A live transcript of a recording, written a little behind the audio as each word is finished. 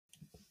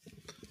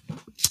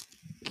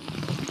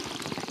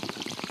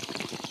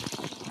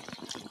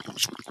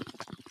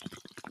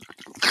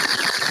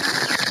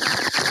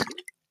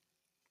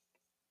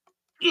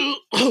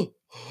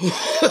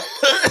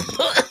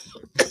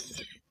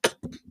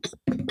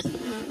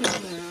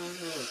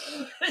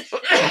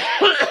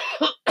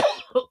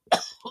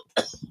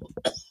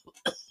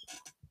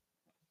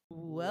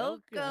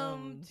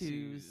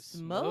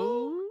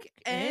Smoke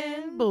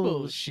and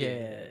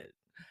bullshit.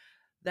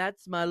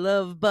 That's my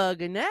love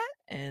bug, Annette.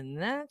 And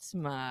that's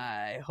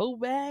my whole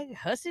bag,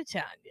 Hussy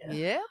Tanya.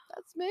 Yep,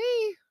 that's me.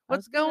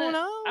 What's going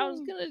on? I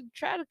was gonna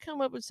try to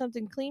come up with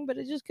something clean, but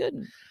I just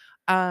couldn't.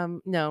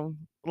 No.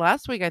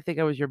 Last week I think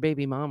I was your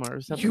baby mama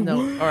or something. You No,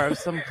 were? or I was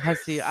some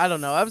hussy. I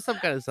don't know. I was some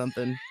kind of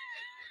something.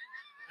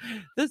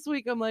 This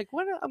week I'm like,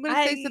 what? I'm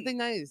gonna say something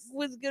nice.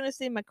 Was gonna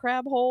say my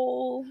crab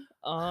hole.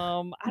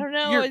 I don't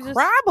know. Your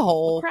crab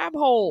hole. Crab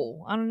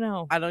hole. I don't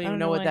know. I don't even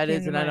know what that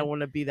is, and I don't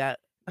want to be that.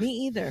 Me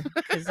either,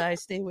 because I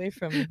stay away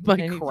from my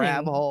anything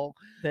crab hole.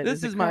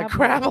 This is my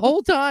crab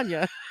hole,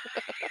 Tanya.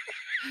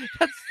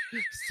 That's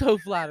so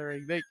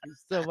flattering. Thank you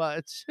so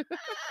much.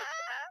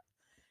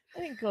 I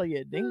didn't call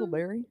you a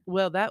dingleberry.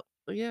 Well,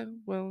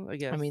 I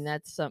guess. I mean,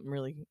 that's something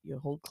really you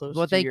hold close.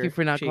 Well, to thank your you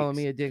for not cheeks. calling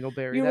me a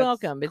dingleberry. You're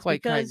that's welcome. It's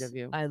quite because kind of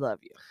you. I love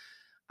you.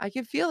 I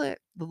can feel it.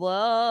 The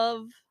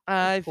love.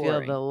 I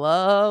feel the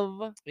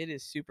love. It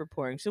is super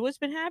pouring. So what's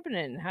been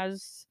happening?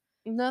 How's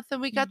nothing?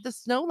 We got the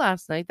snow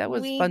last night. That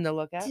was fun to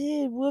look at.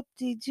 Did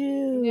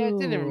whoop-de-doo. Yeah, it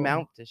didn't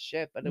amount to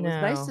shit, but it was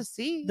nice to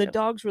see. The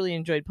dogs really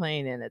enjoyed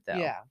playing in it, though.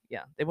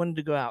 Yeah. They wanted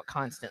to go out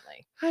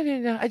constantly. I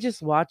didn't know. I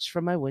just watched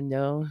from my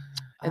window,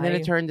 and then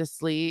it turned to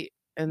sleet,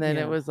 and then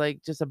it was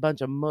like just a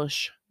bunch of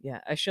mush. Yeah,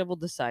 I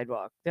shoveled the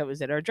sidewalk. That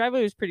was it. Our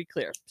driveway was pretty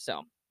clear.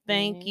 So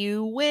thank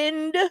you,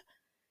 wind.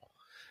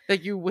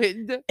 Thank you,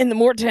 wind. In the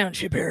Moore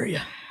Township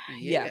area.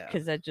 Yeah,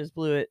 because that just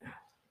blew it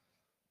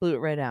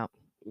right out.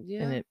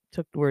 Yeah. And it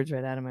took the words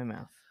right out of my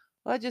mouth.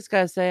 Well, I just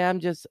gotta say, I'm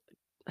just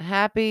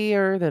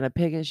happier than a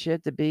pig in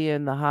shit to be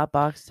in the hot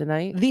box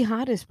tonight. The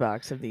hottest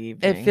box of the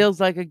evening. It feels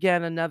like,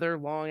 again, another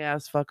long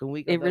ass fucking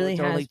week. It really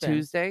has only been.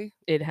 Tuesday.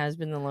 It has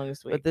been the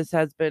longest week. But this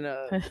has been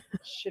a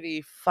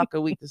shitty fuck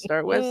a week to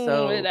start with.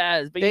 So it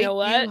has. But you know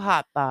what?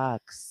 Hot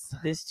box.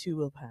 This too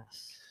will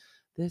pass.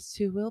 This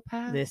too will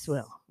pass. This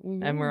will.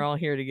 Mm-hmm. And we're all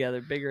here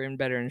together, bigger and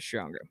better and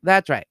stronger.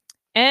 That's right.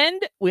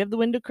 And we have the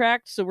window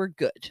cracked, so we're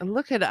good. And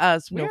look at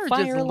us. We are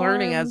just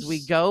learning as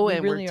we go,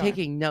 and we're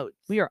taking notes.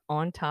 We are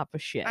on top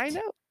of shit. I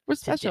know. We're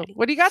special.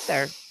 What do you got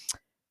there?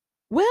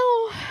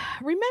 Well,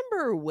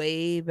 remember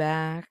way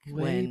back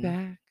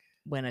when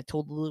I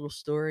told the little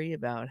story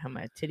about how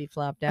my titty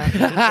flopped out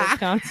at the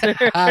concert?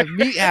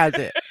 Me has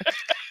it.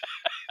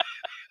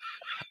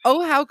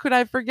 Oh, how could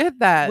I forget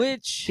that?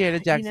 Which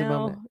Janet Jackson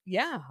moment.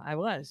 Yeah, I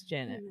was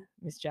Janet.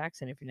 Miss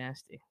Jackson, if you're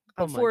nasty.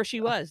 Before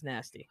she was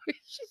nasty.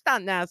 She's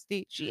not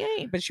nasty. She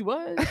ain't, but she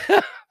was.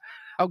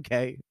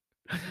 Okay.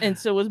 And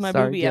so was my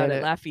movie out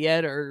at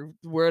Lafayette or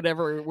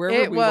wherever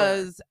it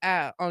was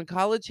on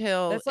College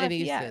Hill in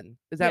Easton.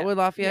 Is that what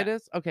Lafayette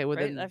is? Okay, well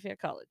then Lafayette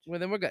College. Well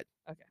then we're good.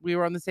 Okay. We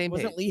were on the same page.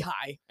 It wasn't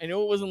Lehigh. I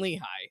know it wasn't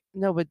Lehigh.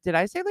 No, but did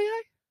I say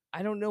Lehigh?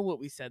 I don't know what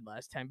we said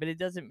last time, but it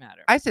doesn't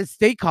matter. I said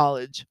State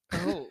College.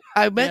 Oh.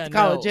 I meant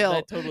College Hill.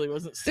 That totally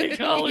wasn't State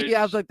College.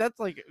 Yeah, I was like, that's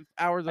like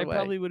hours away. I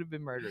probably would have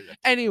been murdered.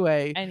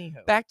 Anyway,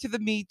 Anywho. Back to the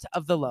meat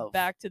of the loaf.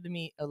 Back to the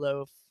meat, a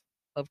loaf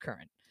of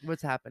current.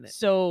 What's happening?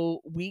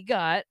 So we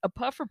got a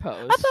puffer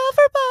post. A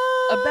puffer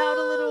post! About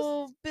a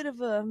little bit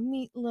of a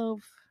meatloaf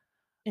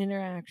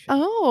interaction.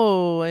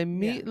 Oh, a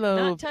meatloaf.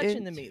 Yeah, not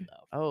touching the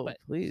meatloaf. Oh,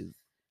 please.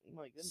 Oh,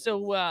 my goodness.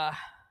 So,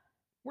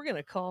 we're going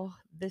to call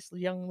this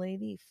young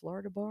lady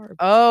Florida Barb.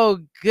 Oh,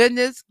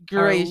 goodness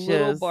gracious. Our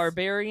little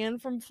barbarian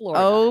from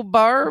Florida. Oh,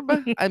 Barb.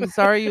 I'm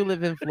sorry you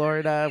live in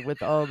Florida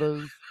with all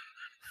those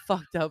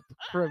fucked up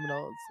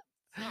criminals.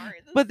 Sorry,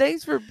 but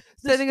thanks for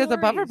sending us a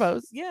buffer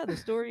post. Yeah, the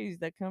stories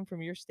that come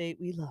from your state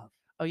we love.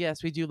 Oh,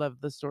 yes, we do love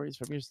the stories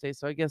from your state.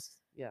 So I guess,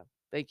 yeah,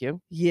 thank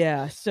you.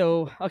 Yeah,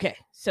 so, okay.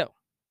 So,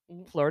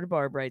 Florida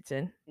Barb writes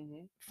in.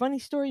 Funny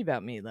story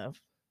about meatloaf.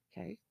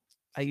 Okay.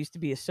 I used to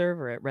be a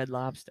server at Red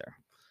Lobster.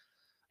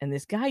 And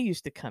this guy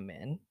used to come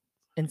in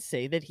and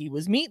say that he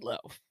was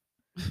Meatloaf.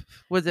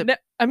 Was it?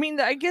 I mean,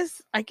 I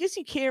guess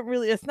you can't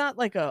really. It's not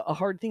like a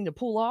hard thing to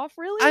pull off,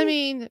 really. I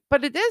mean,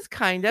 but it is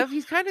kind of.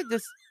 He's kind of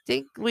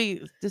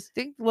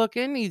distinct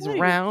looking. He's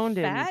round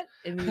and fat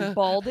and he's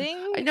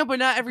balding. I know, but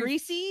not every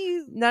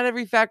greasy. Not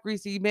every fat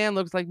greasy man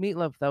looks like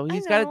Meatloaf, though.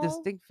 He's got a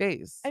distinct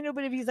face. I know,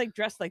 but if he's like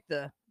dressed like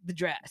the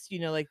dress,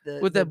 like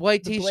with the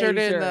white T-shirt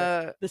blazer,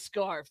 and the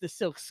scarf, the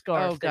silk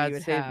scarf. Oh God,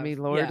 save me,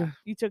 Lord! Yeah,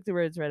 you took the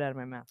words right out of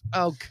my mouth.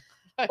 Oh.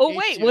 Oh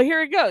wait, well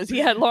here it goes. He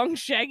had long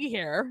shaggy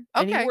hair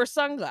and he wore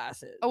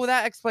sunglasses. Oh, well,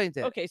 that explains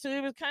it. Okay, so it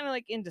was kind of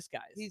like in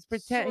disguise. He's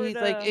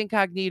like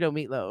incognito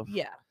Meatloaf.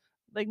 Yeah,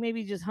 like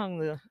maybe just hung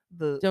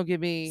the don't give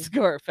me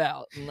scarf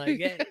out and like,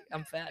 hey,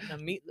 I'm fat and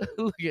I'm Meatloaf.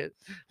 look at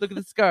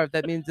the scarf.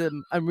 That means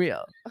I'm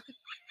real.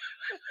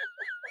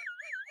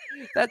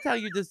 That's how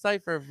you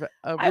decipher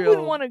a real. I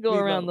wouldn't want to go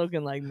Meatloaf. around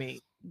looking like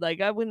meat.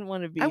 Like I wouldn't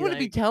want to be. I wouldn't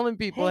be telling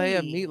people, "Hey,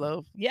 I'm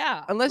Meatloaf."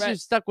 Yeah, unless you're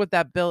stuck with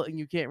that belt and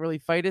you can't really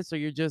fight it, so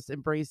you're just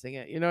embracing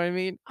it. You know what I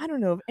mean? I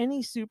don't know if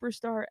any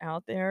superstar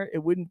out there, it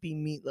wouldn't be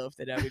Meatloaf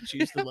that I would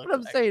choose to look. But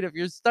I'm saying, if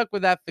you're stuck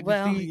with that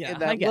physique and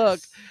that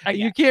look, and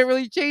you can't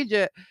really change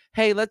it.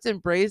 Hey, let's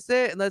embrace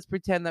it and let's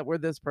pretend that we're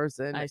this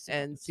person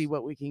and see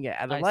what we can get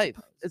out of life.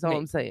 Is all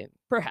I'm saying.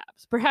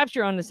 Perhaps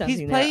you're onto something.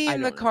 He's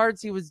playing the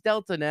cards he was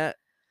dealt in it.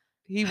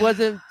 He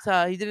wasn't.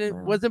 He didn't.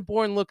 Wow. Wasn't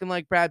born looking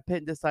like Brad Pitt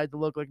and decided to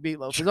look like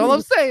Meatloaf. Is all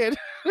I'm saying.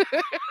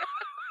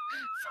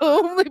 The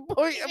only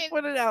point I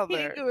put it out He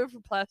there. didn't go in for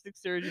plastic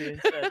surgery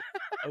and said,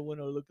 "I want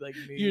to look like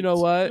me." You know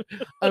what?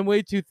 I'm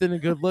way too thin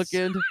and good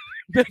looking.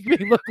 Make me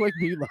look like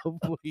Meatloaf,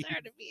 please. I'm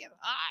tired of being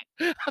hot.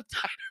 I'm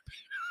tired.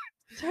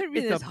 I'm tired of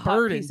being It's this a hot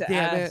burden, piece of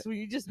damn ass. it. Will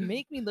you just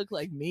make me look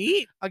like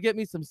meat? I'll get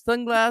me some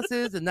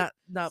sunglasses and not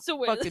So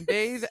wait, fucking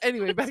bathe.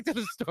 Anyway, back to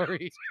the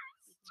story.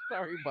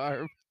 Sorry,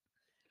 Barb.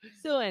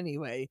 So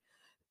anyway,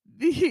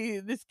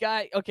 this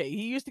guy, okay,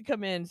 he used to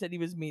come in and said he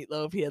was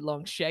Meatloaf. He had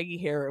long shaggy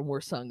hair and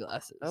wore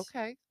sunglasses.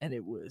 Okay. And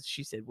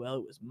she said, well,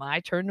 it was my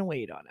turn to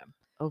wait on him.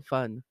 Oh,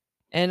 fun.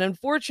 And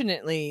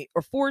unfortunately,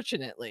 or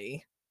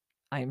fortunately,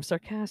 I am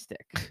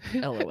sarcastic.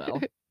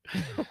 LOL.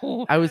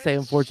 I would say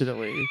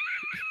unfortunately.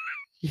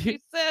 She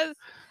says,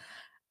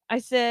 I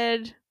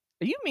said,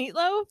 are you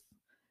Meatloaf?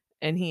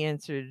 And he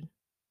answered,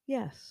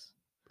 yes.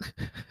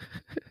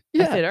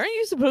 I said, aren't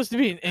you supposed to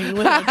be in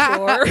England on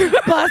tour?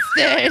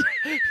 Busted.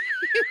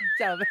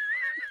 Dumb.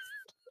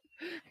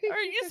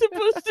 Aren't you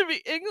supposed to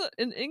be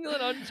in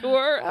England on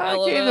tour? I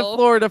came to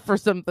Florida for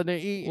something to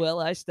eat. Well,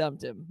 I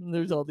stumped him.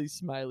 There's all these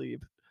smiley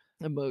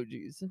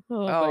emojis.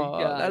 Oh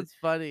my god, that's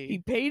funny. He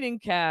paid in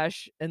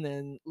cash and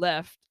then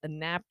left a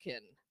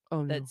napkin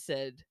that that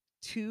said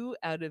 2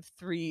 out of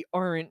 3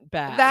 aren't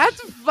bad.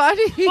 That's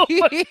funny. Oh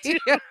my dear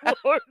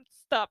Lord,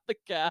 stop the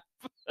cap.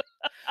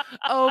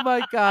 Oh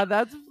my god,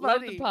 that's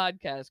Love funny. the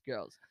podcast,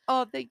 girls.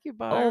 Oh, thank you,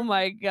 Barb. Oh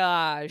my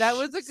gosh, that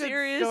was a good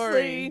Seriously?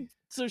 story.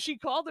 So she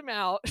called him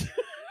out.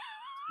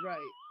 Right.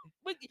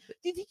 But do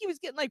you think he was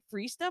getting like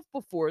free stuff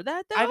before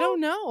that? Though I don't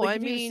know. Like, I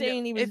if he was mean,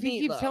 saying he was if he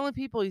keeps Meatloaf. telling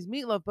people he's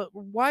Meatloaf, but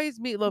why is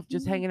Meatloaf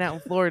just hanging out in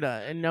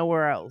Florida and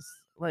nowhere else?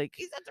 Like,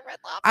 he's at the Red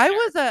Lobster. I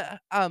was a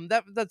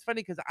that's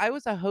funny because I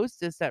was a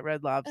hostess at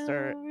Red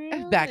Lobster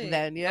back really?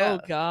 then. Yeah.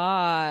 Oh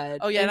God.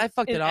 Oh yeah, and I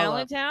fucked it all up.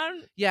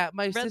 Allentown? Yeah,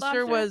 my Red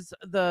sister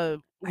Lobster?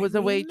 was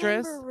a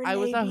waitress. I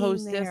was a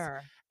hostess,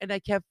 There. and I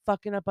kept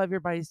fucking up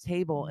everybody's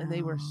table, and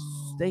they No.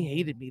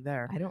 hated me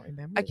there. I don't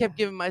remember. I kept that.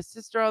 giving my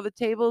sister all the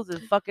tables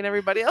and fucking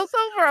everybody else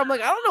over. I'm like,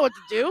 I don't know what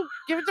to do.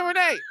 Give it to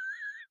Renee.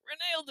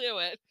 Renee will do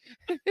it.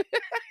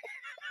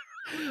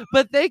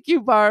 But thank you,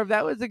 Barb.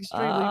 That was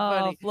extremely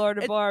funny.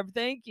 Florida It- Barb,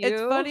 thank you.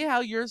 It's funny how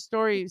your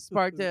story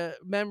sparked a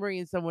memory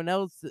in someone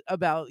else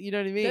about, you know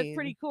what I mean? That's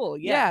pretty cool.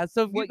 Yeah. Yeah.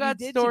 So if What you got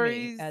did to me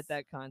stories at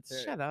that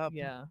concert. Shut up.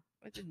 Yeah.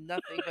 I did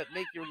nothing but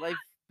make your life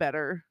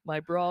better. My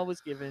bra was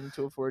given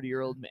to a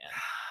 40-year-old man.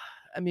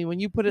 I mean, when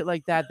you put it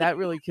like that, that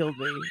really killed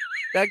me.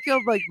 That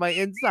killed like my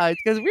insides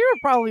because we were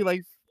probably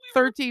like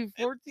 13,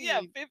 14. Yeah,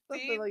 15.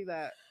 Something like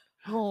that.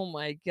 Oh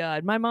my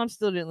God. My mom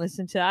still didn't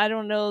listen to. I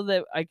don't know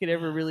that I could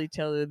ever really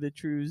tell her the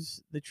true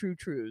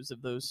truths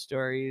of those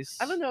stories.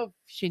 I don't know if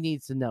she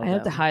needs to know. I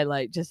have to them.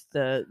 highlight just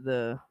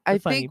the I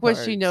funny think what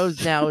she parts.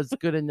 knows now is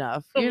good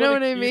enough. I'm You know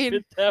what gonna I keep mean?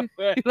 it that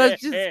way.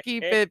 Let's just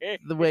keep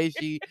it the way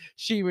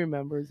she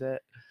remembers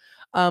it.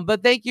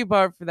 But thank you,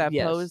 Barb, for that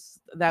Yes. post.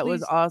 That was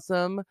Please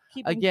awesome.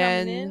 Keep 'em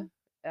coming in.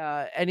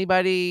 Again,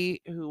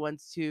 anybody who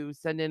wants to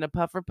send in a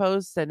puffer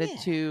post, send it Yeah.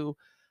 to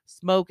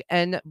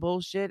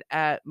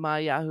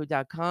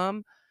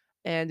smokeandbullshit@myyahoo.com,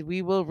 and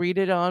we will read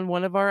it on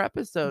one of our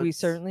episodes. We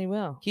certainly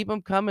will. Keep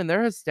them coming.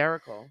 They're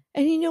hysterical.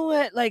 And you know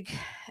what? Like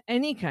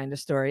any kind of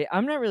story,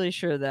 I'm not really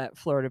sure that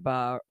Florida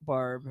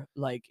Barb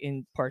like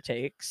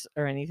partakes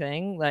or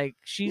anything. Like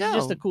she's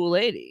just a No. cool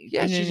lady.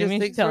 Yeah, You know she what I just mean?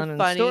 thinks telling they're a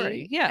funny.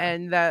 story. Yeah.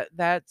 And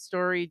that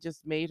story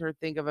just made her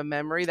think of a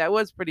memory. That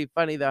was pretty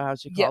funny though, how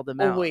she called him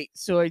out. Oh wait,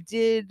 so I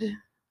did.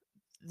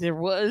 There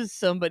was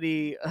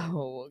somebody, a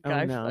no.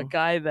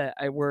 guy that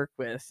I work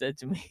with said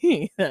to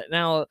me that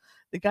now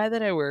the guy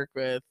that I work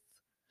with,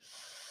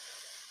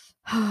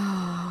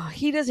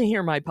 he doesn't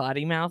hear my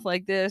potty mouth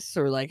like this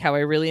or like how I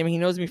really am. He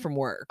knows me from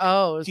work.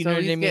 Oh, Do you so know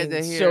what he's I getting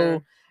mean? to hear.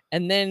 So,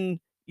 and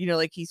then,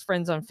 like he's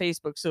friends on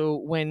Facebook. So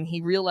when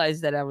he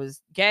realized that I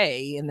was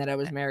gay and that I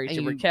was married And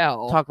to you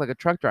Raquel, talk like a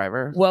truck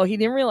driver. well, he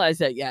didn't realize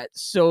that yet.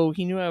 So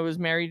he knew I was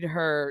married to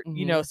her,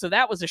 so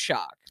that was a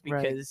shock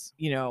Right. because,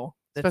 that's-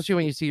 Especially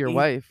when you see your he-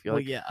 wife. You're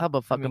well, like, yeah. hubba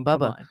I fucking mean, come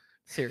bubba. on.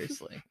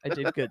 Seriously. I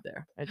did good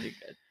there. I did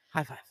good.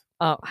 High five.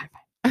 High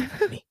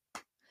five. Me.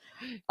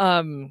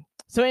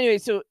 So anyway,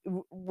 so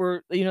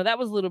we're that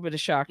was a little bit of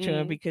shock to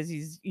him Mhm. because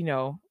he's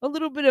a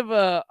little bit of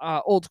a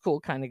old school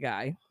kind of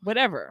guy,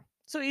 whatever.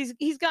 So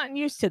he's gotten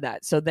used to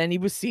that. So then he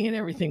was seeing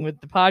everything with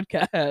the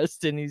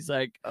podcast, and he's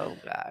like, Oh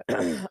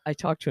God. I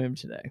talked to him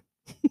today.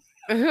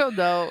 Oh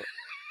no.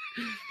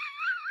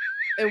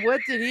 And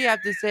what did he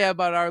have to say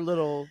about our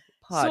little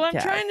podcast? So I'm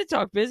trying to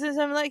talk business.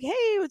 I'm like,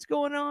 hey, what's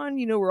going on?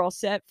 We're all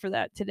set for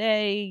that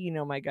today.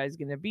 My guy's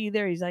gonna be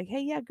there. He's like,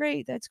 hey, yeah,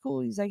 great, that's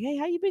cool. He's like, hey,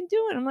 how you been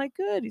doing? I'm like,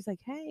 good. He's like,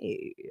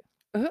 hey.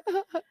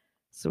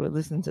 So I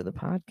listened to the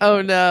podcast.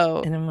 Oh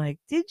no. And I'm like,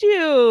 did you?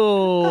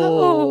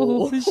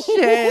 Oh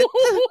shit.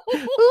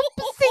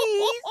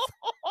 Oopsies.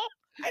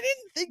 I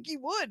didn't think he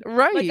would.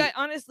 Right. Like I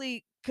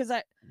honestly, because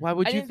Why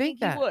would I you didn't think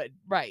that? he would?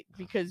 Right.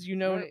 Because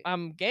Right.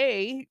 I'm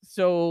gay,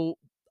 so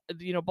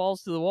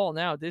balls to the wall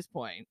now at this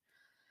point.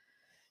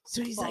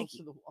 So he's Balls like,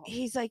 to the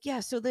wall. yeah.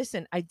 So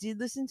listen, I did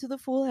listen to the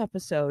full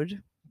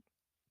episode,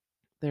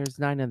 There's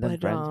 9 of them,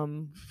 but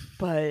friend.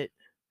 but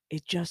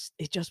it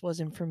just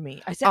wasn't for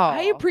me. I said,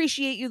 I Aw.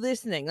 appreciate you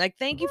listening. Like,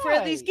 thank you for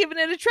at least Right. giving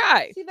it a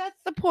try. See, that's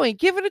the point.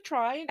 Give it a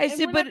try, I and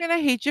said, we're but not gonna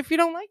hate you if you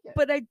don't like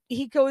it.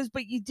 he goes,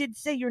 but you did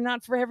say you're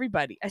not for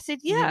everybody. I said,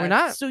 Yeah, yeah, we're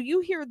not. So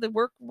you hear the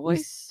work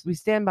voice We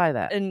stand by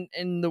that, and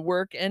the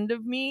work end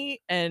of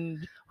me,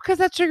 and because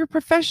that's your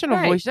professional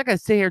Right. voice. You're not gonna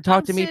sit here and talk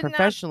I'm to me sitting out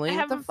professionally. What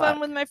having the fun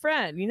fuck? with my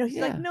friend. You know, he's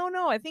like, Yeah.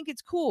 no, I think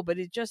it's cool, but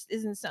it just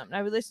isn't something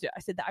I would listen to. I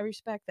said, I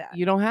respect that.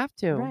 You don't have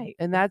to, Right.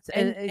 And that's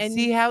and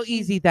see how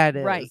he's- easy that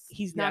is. Right.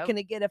 He's not Yep. going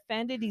to get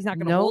offended. He's not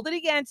going to hold Nope. it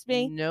against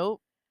me.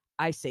 Nope.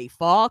 I say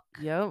fuck.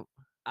 Yep.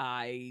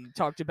 I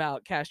talked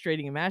about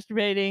castrating and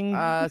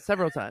masturbating.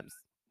 Several times.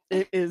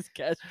 It is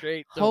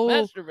castrate, Whole-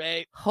 don't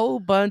masturbate. Whole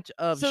bunch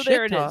of So shit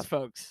there it talk. is,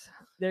 folks.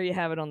 There you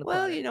have it on the Well,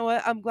 platter. you know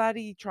what? I'm glad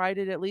he tried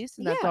it at least,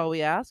 and that's Yeah. all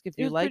we ask. If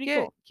It you was like pretty it,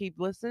 cool. keep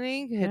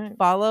listening. Hit Right.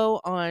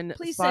 follow on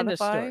Please Spotify. send us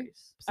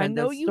stories. I Send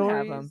know us you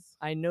have them. stories.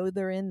 I know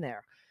they're in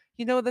there.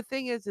 You know, the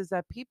thing is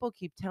that people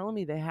keep telling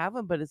me they have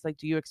them, but it's like,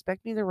 do you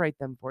expect me to write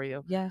them for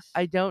you? Yes.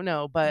 I don't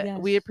know,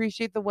 but we Yes.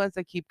 appreciate the ones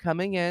that keep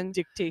coming in.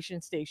 Dictation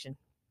station.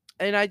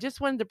 And I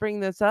just wanted to bring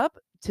this up.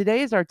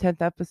 Today is our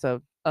 10th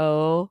episode.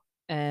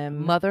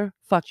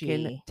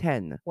 Motherfucking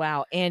 10.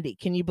 Wow, Andy,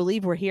 can you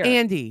believe we're here?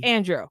 Andy.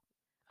 Andrew,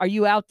 are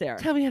you out there?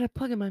 Tell me how to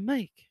plug in my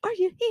mic. Are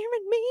you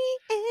hearing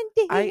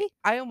me, Andy?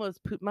 I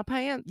almost pooped my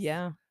pants.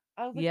 Yeah.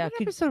 I was like, Yeah,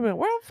 what episode are we on?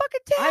 We're on fucking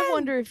 10. I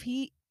wonder if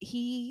he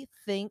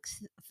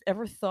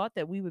ever thought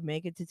that we would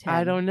make it to 10.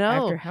 I don't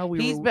know. After how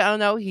we were. I don't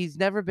know. He's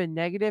never been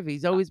negative.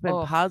 He's always been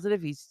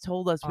positive. He's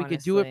told us we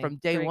could do it honestly, from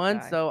day great one.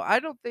 guy. So I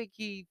don't think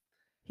he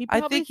I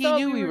I think he thought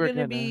knew we were gonna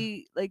gonna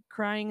be like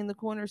crying in the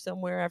corner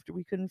somewhere after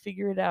we couldn't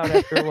figure it out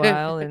after a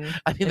while. And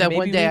I mean, and that one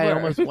maybe day we I were.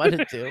 almost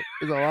wanted to,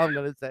 is all I'm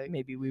gonna say.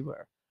 Maybe we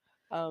were.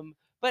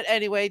 But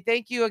anyway,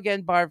 thank you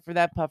again, Barb, for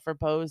that puffer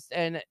post.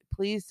 And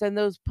please send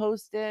those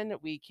posts in.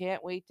 We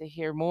can't wait to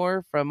hear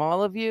more from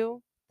all of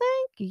you.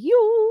 Thank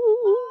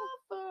you.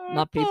 Puffer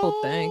My people,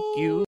 thank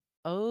you.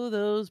 Oh,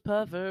 those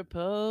puffer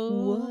posts.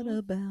 What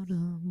about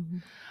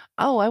them?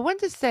 Oh, I want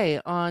to say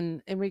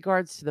in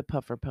regards to the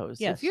puffer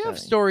post, Yes, if you have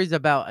darling. stories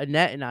about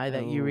Annette and I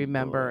that you Oh,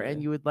 remember and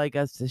boy. you would like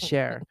us to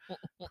share,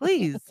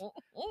 please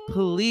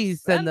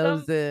send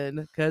those them.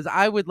 in, because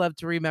I would love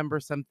to remember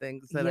some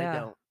things that I Yeah.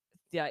 don't.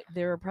 Yeah,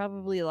 there are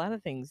probably a lot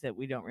of things that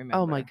we don't remember.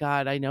 Oh my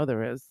God, I know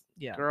there is.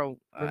 Yeah. Girl,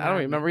 I Remind don't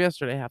me. remember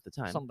yesterday half the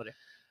time. Somebody.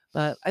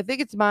 But I think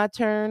it's my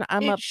turn.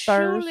 I'm it up first.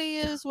 surely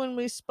is when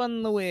we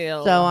spun the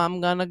wheel. So I'm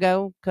gonna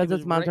go because It it's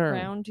was my right turn.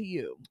 round to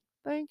you.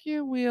 Thank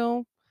you,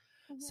 Wheel.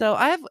 So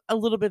I have a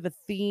little bit of a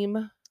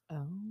theme,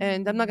 Oh.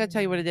 and I'm not gonna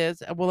tell you what it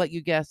is. We'll let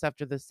you guess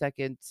after the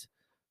second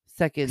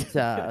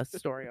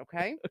story,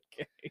 okay?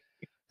 Okay.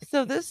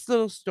 So this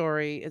little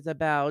story is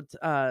about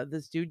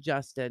this dude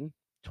Justin,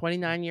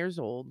 29 years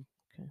old.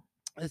 Okay.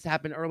 This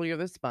happened earlier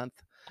this month.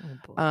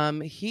 Oh,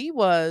 boy. He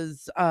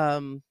was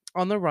on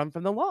the run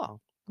from the law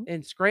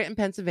in Scranton,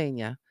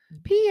 Pennsylvania.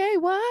 PA,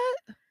 what?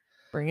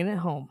 Bringing it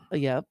home.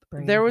 Yep.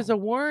 Bring There it was a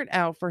home. warrant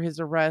out for his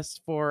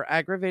arrest for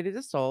aggravated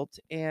assault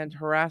and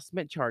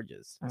harassment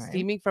charges, All right.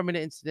 stemming from an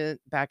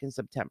incident back in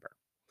September.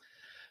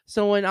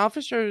 So when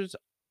officers,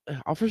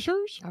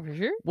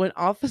 when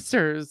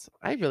officers,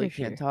 I really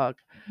can't talk,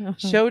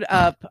 showed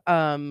up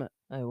I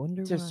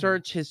wonder to why.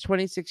 search his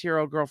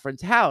 26-year-old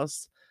girlfriend's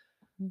house,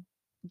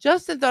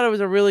 Justin thought it was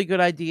a really good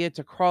idea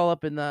to crawl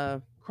up in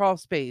the crawl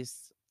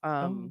space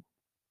and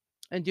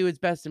do his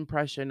best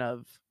impression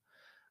of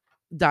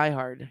Die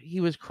Hard. He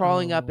was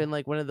crawling up in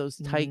like one of those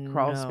tight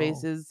crawl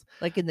spaces,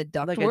 like in the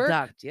duct like work? a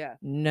duct. Yeah.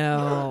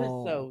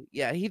 No. So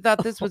yeah, he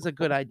thought this was a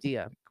good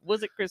idea.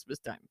 Was it Christmas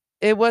time?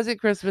 It wasn't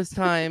Christmas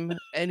time,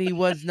 and he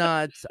was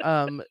not.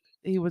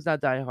 He was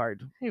not Die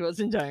Hard. He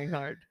wasn't dying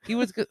hard. He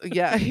was.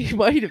 Yeah, he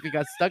might if he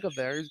got stuck up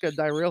there. He's gonna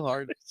die real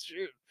hard.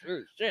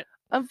 Shit.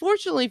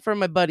 Unfortunately for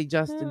my buddy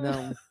Justin,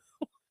 though,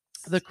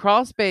 the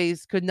crawl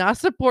space could not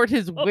support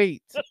his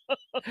weight,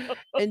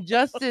 and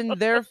Justin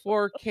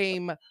therefore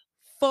came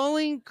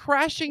falling,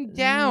 crashing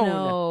down.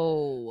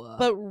 No.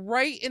 But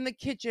right in the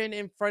kitchen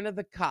in front of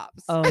the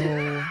cops. Oh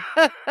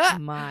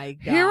my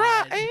God. Here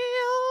I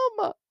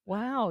am.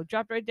 Wow.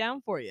 Dropped right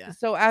down for you.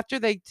 So after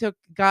they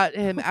got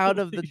him out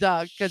of the Holy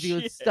duct because he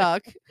was shit.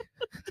 stuck,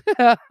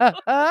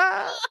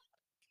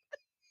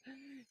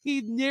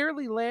 he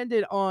nearly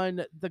landed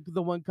on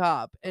the one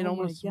cop and Oh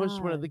my almost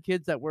smushed one of God. the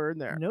kids that were in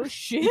there. No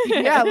shit.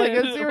 Yeah, like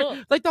a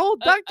serious, like the whole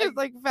duct just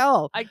like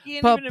fell. I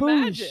can't Baboosh. even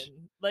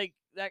imagine like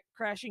that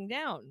crashing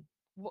down.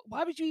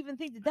 Why would you even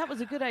think that was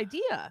a good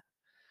idea?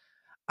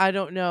 I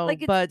don't know, Like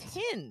it's but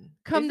tin.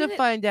 come to isn't it?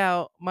 find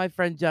out, my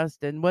friend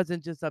Justin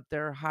wasn't just up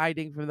there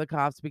hiding from the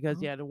cops because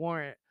he Oh. had a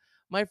warrant.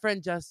 My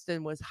friend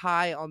Justin was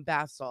high on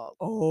bath salts.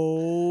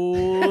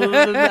 Oh,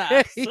 the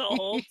bath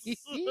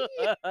salts.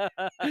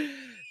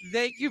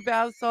 Thank you,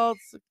 bath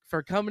salts,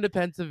 for coming to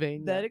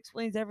Pennsylvania. That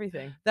explains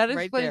everything. That right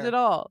explains there. it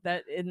all.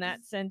 That in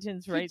that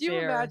sentence right Could you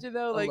there. imagine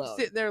though, like alone.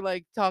 sitting there,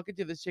 like talking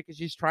to this chick and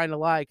she's trying to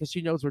lie because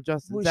she knows where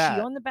Justin's Was at.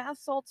 she on the bath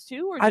salts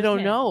too, or I just don't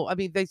him? know. I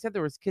mean, they said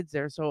there was kids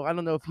there, so I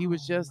don't know if he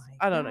was Oh just.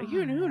 my I don't know.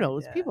 Who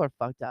knows? God. People are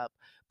fucked up.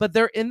 But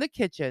they're in the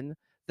kitchen.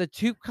 The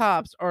two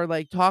cops are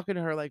like talking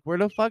to her, like, "Where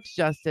the fuck's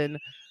Justin?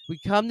 We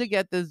come to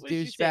get this What'd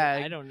she say?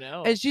 I douchebag." don't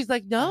know. And she's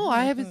like, "No,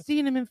 I haven't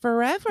seen him in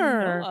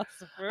forever. No,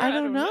 I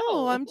don't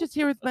know. I'm just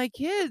here with my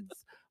kids.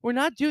 We're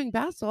not doing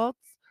bath salts.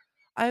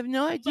 I have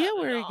no idea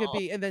where he could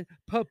be." And then,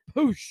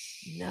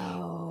 papoosh.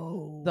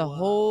 No. The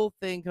whole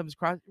thing comes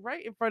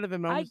right in front of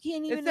him. I Almost,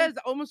 can't even. it says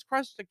almost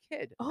crushed a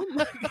kid. Oh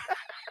my God.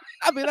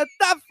 I mean, that's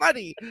not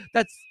funny.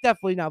 That's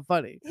definitely not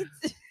funny.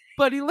 It's,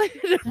 But he landed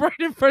it right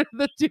in front of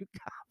the two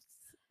cops.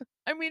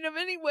 I mean, of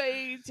any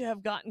way to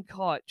have gotten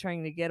caught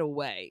trying to get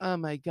away, Oh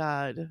my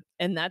God.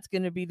 and that's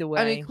going to be the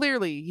way. I mean,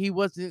 clearly he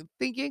wasn't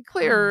thinking Oh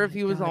clearer if my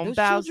he was God, on those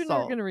bath children are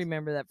salts. going to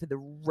remember that for the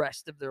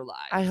rest of their lives.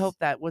 I hope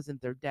that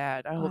wasn't their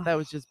dad. I hope that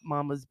was Ugh. just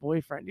mama's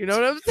boyfriend. You know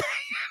what I'm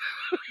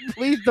saying?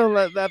 Please don't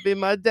let that be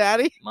my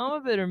daddy.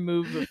 Mama better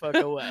move the fuck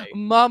away.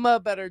 Mama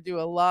better do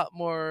a lot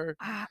more.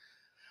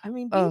 I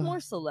mean, be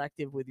more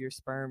selective with your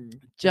sperm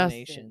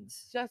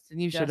donations. Justin,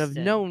 you should have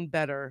Justin. known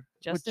better.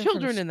 Justin with from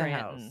children in the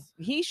Scranton. house.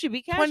 He should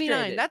be castrated.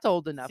 29. That's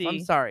old enough. I'm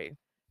See? sorry.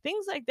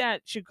 Things like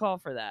that should call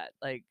for that,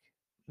 like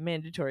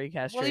mandatory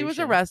castration. Well, he was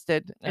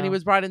arrested and he Oh.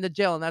 was brought into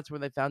jail, and that's where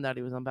they found out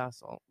he was on bath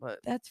salt. But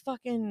That's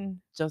fucking.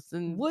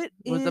 Justin What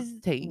was is?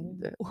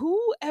 obtained.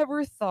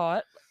 Whoever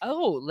thought?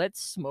 Oh,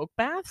 let's smoke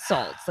bath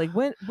salts. Like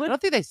when? I What?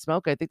 don't think they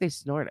smoke. I think they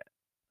snort it.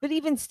 But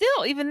even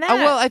still, even that. Oh,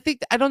 well, I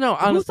think I don't know.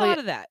 who Honestly, thought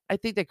of that? I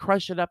think they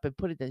crush it up and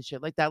put it in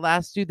shit. Like that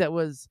last dude that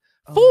was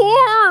Oh.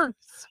 4.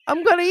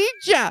 I'm gonna eat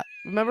ya.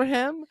 Remember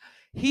him?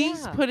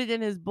 He's Yeah. put it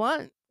in his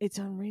blunt. It's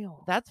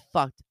unreal. That's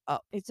fucked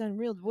up. It's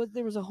unreal.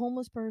 There was a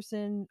homeless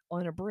person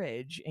on a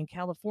bridge in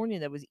California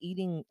that was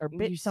eating or You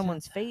bit said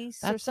someone's face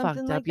That's or something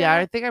fucked like up. Yeah, I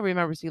that. think I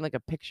remember seeing like a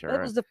picture. That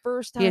was the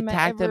first time he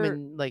attacked I ever, him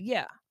and like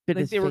yeah, bit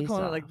like his they were face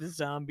calling off. it like the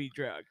zombie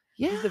drug.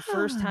 Yeah, It was the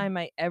first time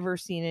I ever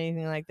seen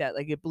anything like that.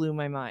 Like it blew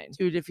my mind.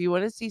 Dude, if you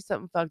want to see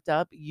something fucked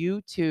up,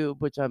 YouTube,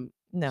 which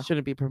No,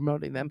 shouldn't be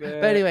promoting them,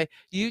 Bleh. but anyway,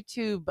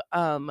 YouTube,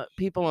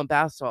 people on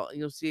bath salt, and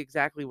you'll see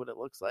exactly what it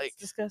looks like. it's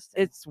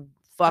disgusting. It's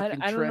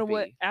fucking I don't know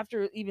what. trippy.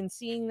 After even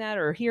seeing that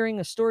or hearing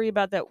a story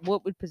about that,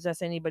 what would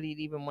possess anybody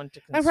to even want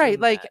to consume Right,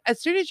 like that?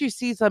 as soon as you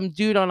see some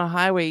dude on a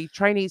highway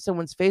trying to eat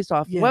someone's face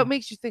off, Yeah. what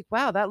makes you think,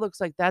 wow, that looks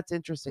like that's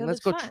interesting? That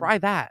Let's go looks fun. try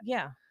that.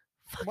 Yeah,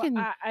 Fucking,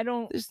 well, I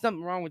don't. there's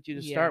something wrong with you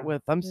to Yeah, start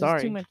with. I'm There's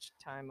sorry. too much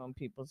time on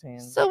people's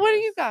hands. So I what do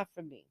you guess. got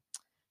for me?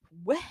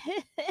 Well,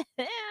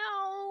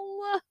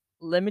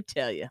 let me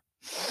tell you.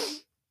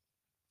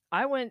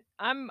 I'm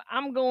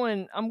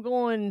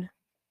going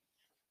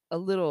a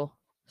little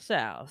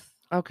south.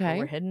 Okay.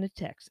 We're heading to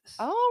Texas.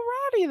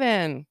 Alrighty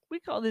then. We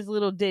call this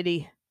little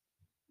ditty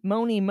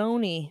Moni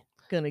Moni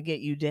gonna get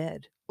you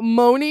dead.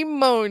 Moni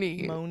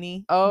Moni.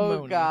 Moni. Oh,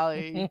 Moni.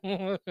 golly.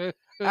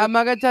 I'm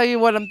not gonna tell you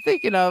what I'm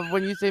thinking of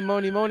when you say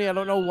Moni Moni. I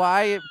don't know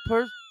why it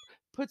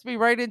puts me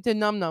right into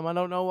Num Num. I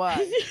don't know why.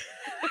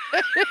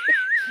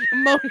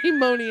 Moni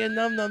Moni and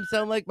Num Num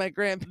sound like my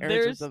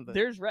grandparents or something.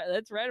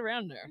 That's right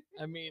around there.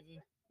 I mean,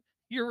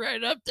 you're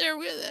right up there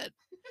with it.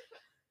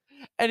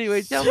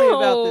 Anyway, tell me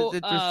about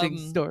this So,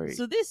 interesting story.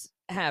 So this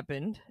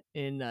happened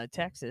in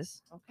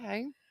Texas,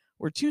 Okay.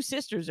 where two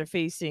sisters are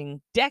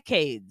facing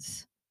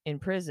decades in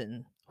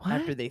prison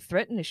after they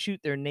threatened to shoot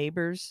their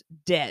neighbors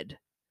dead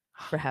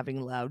for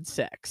having loud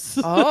sex.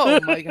 Oh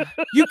my god!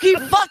 You keep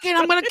fucking,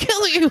 I'm gonna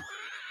kill you.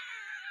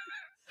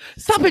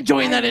 Stop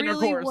enjoying that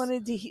intercourse. I really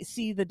wanted to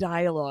see the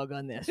dialogue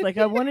on this. Like,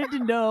 I wanted to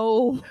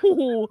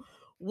know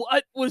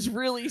what was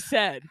really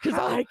said, because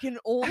I can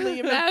only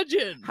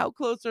imagine. How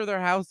close are their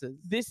houses?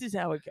 This is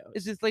how it goes.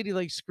 Is this lady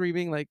like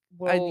screaming? Like,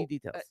 I Well, need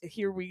details.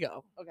 Here we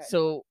go. Okay.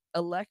 So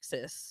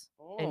Alexis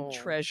and Oh.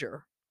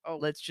 Treasure. Oh,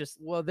 Let's just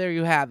well, there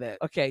you have it.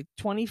 okay.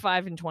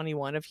 25 and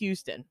 21 of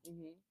Houston.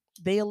 Mhm.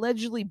 They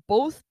allegedly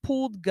both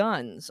pulled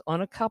guns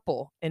on a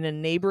couple in a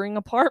neighboring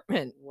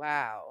apartment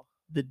Wow.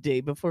 the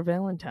day before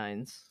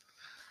Valentine's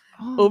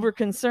Oh. over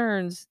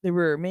concerns they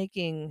were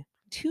making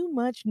too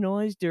much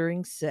noise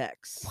during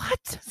sex.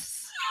 What?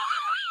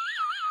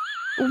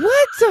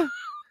 What?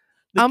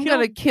 The I'm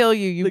gonna kill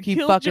you. You the keep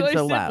fucking Killjoy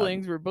so loud.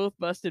 siblings were both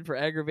busted for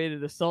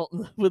aggravated assault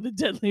with a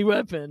deadly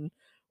weapon,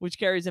 which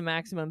carries a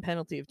maximum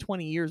penalty of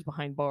 20 years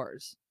behind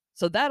bars.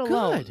 So that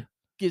alone Good.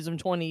 gives them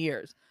 20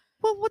 years.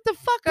 Well, what the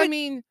fuck? I But-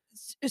 mean,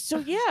 So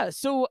yeah,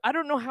 so I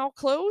don't know how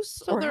close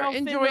so or they're how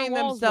thin their enjoying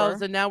walls themselves,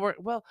 were. and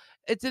now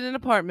it's in an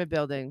apartment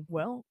building.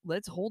 Well,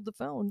 let's hold the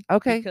phone.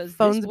 Okay, because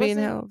phone's being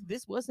held.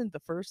 This wasn't the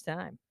first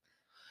time.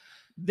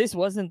 This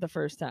wasn't the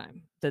first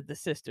time that the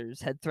sisters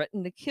had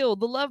threatened to kill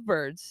the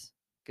lovebirds.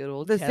 Good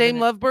old The Kevin same and-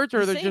 lovebirds, or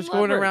the they're same just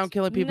going around lovebirds.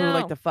 killing people who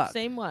like to No, fuck?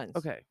 Same ones.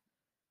 Okay.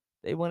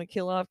 They want to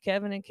kill off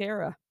Kevin and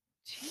Kara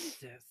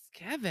Jesus,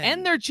 Kevin.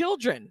 and their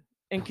children.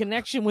 in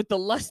connection with the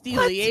lusty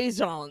What?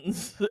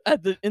 liaisons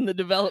in the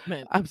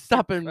development. I'm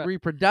stopping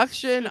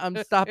reproduction. I'm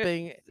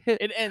stopping.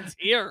 It ends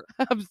here.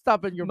 I'm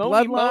stopping your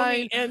Moni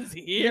bloodline. ends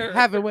You're here.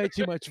 having way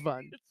too much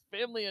fun. It's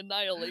family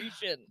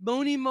annihilation.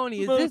 Moni. Is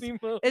Moni.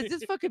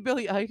 this fucking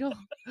Billy Idol?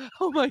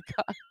 Oh my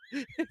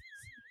god.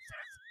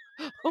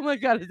 Oh my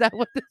god, is that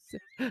what this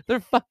is? They're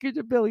fucking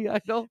to Billy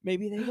Idol.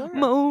 Maybe they were.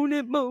 Moan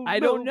it, moan. I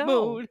don't know.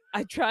 Moan.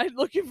 I tried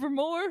looking for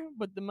more,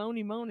 but the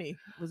Moni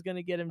was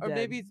gonna get him Or dead.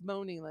 maybe it's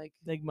moaning like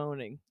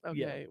moaning. okay.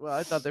 Yeah. Well,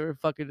 I thought they were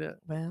fucking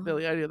Well,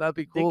 Billy Idol. That'd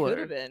be they cooler. could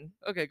have been.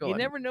 Okay, go You on.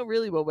 never know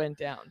really what went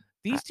down.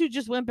 These two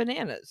just went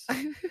bananas.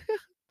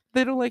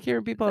 They don't like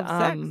hearing people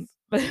have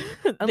sex.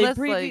 Unless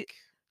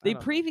they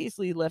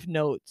previously left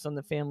notes on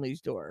the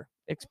family's door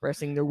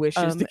expressing their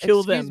wishes to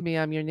kill them. Excuse me,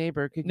 I'm your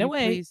neighbor. Could No you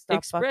way. please stop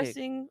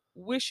Expressing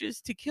wishes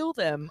to kill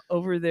them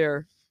over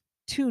their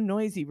too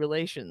noisy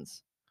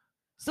relations.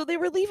 So they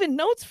were leaving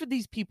notes for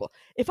these people.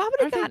 If I would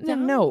have gotten a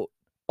note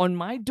on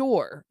my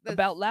door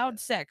about loud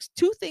sex,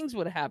 two things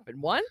would have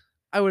happened. One,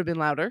 I would have been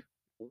louder.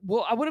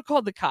 Well, I would have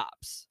called the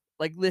cops.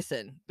 Like,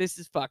 listen, this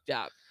is fucked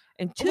up.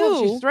 And two,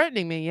 Well, she's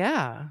threatening me.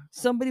 Yeah.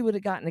 Somebody would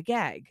have gotten a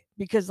gag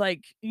because,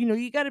 like,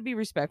 you got to be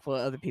respectful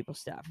of other people's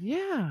stuff.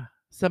 Yeah.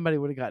 Somebody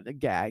would have gotten a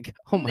gag.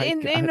 Oh my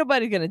god. Ain't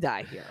nobody gonna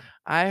die here.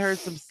 I heard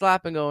some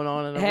slapping going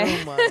on in the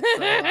room once.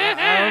 So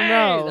I don't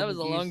know. That was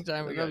a long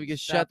time ago. You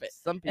shut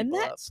some people and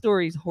that up.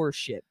 story's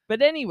horseshit.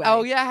 But anyway.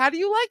 Oh yeah, how do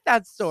you like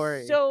that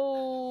story?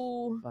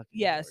 So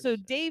so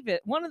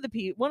David, one of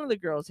the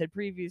girls had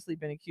previously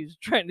been accused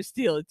of trying to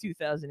steal a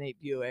 2008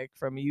 Buick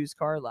from a used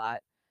car lot.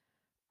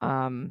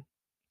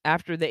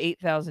 After the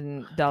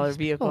 $8,000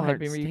 vehicle had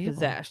been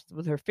repossessed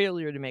with her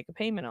failure to make a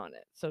payment on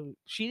it. So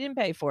she didn't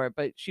pay for it,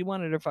 but she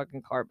wanted her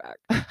fucking car back.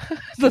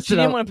 So she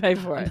didn't want to pay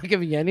for it. I'm not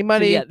giving you any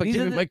money, but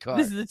give me my car.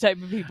 This is the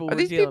type of people Are we're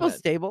these dealing people with.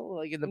 stable,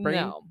 like in the brain?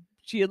 No.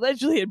 She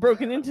allegedly had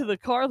broken into the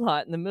car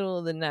lot in the middle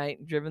of the night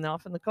and driven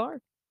off in the car.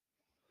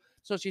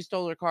 So she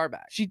stole her car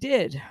back. She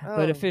did,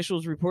 but Oh.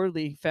 officials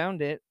reportedly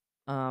found it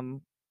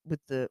from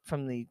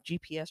the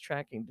GPS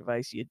tracking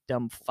device. You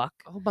dumb fuck.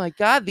 Oh my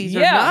god, these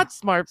are not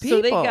smart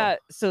people.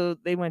 So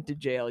they went to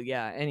jail.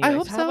 Yeah. Anyways,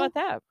 hope how so. about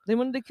that? They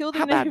wanted to kill their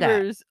How about that?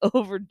 neighbors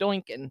over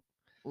doinking.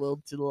 A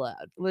little too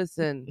loud.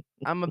 Listen,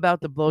 I'm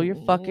about to blow your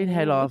fucking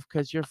head off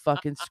because you're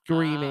fucking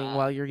screaming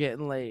while you're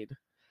getting laid.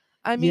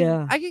 I mean,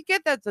 Yeah. I can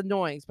get that's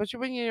annoying, especially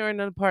when you're in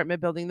an apartment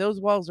building.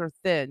 Those walls are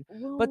thin.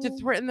 But to Well,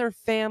 threaten their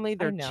family, I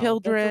their know, that's a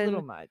children,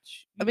 little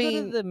much. I You go to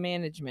mean, the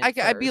management.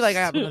 I'd be like,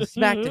 I'm first. gonna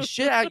smack the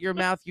shit out your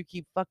mouth. You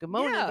keep fucking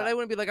moaning, Yeah. but I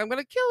wouldn't be like, I'm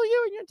gonna kill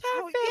you and your entire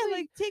Oh, yeah, family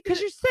like take because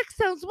them- your sex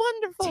sounds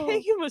wonderful.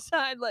 take them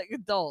aside like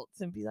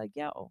adults and be like,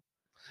 yo,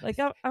 like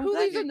I'm Who glad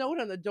leaves a you're- note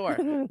on the door?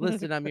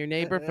 Listen, I'm your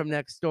neighbor from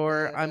next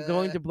door. I'm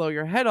going to blow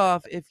your head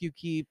off if you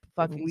keep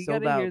fucking we so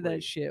gotta loudly. hear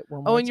that shit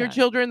one Oh, more and your time.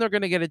 children, they're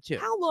gonna get it too.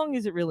 How long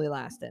is it really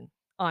lasting?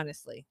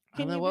 Honestly, I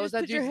don't know, what was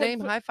that dude's name?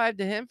 High five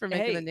to him for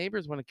making the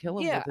neighbors want to kill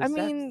him. Yeah, with his I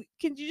sex. mean,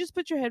 can you just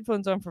put your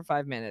headphones on for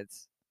 5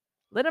 minutes?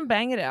 Let them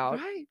bang it out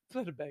Right?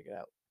 Let him bang it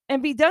out.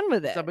 and be done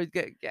with it. Somebody's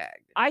getting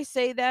gagged. I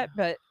say that,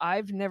 but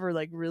I've never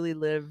like really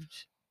lived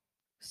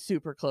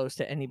super close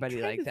to anybody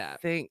Trying like to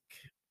that. Think.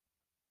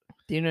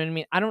 Do you know what I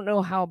mean? I don't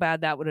know how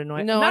bad that would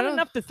annoy. No, I Not don't-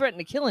 enough to threaten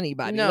to kill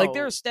anybody. Like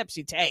there No. are steps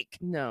you take.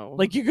 No.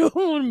 Like you go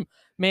on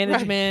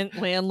management,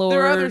 landlord.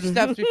 there are other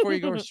steps before you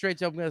go straight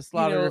to I'm gonna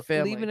slaughter your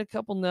family. Leaving a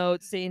couple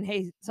notes saying, "Hey,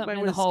 You something might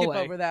in the wanna skip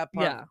hallway." over that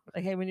part. Yeah,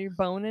 like hey, when you're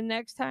boning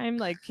next time,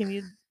 like, can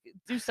you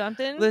do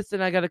something? Listen,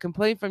 I got a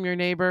complaint from your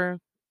neighbor.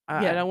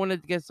 I Yeah. don't want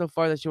it to get so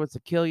far that she wants to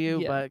kill you,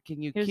 Yeah. but can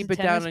you Here's keep a it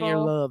down tennis on your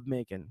ball. love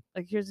making?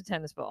 Like, here's a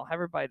tennis ball. Have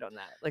her bite on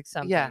that. Like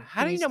something. Yeah.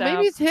 How Can do you know? stop?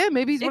 Maybe it's him.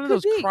 Maybe he's It one of could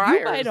those be. criers.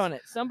 You bite on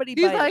it. Somebody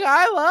He's bite like, it.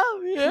 I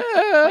love you.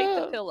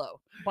 Bite the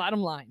pillow.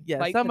 Bottom line. Yeah,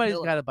 bite the somebody's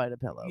pillow. got to bite a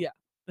pillow. Yeah.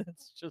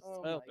 That's just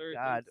Oh how my it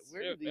god, is.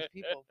 where do these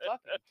people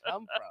fucking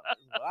come from?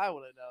 Is what I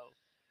want to know.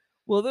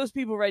 Well, those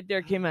people right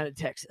there came out of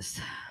Texas.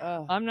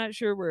 Ugh. I'm not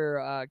sure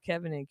where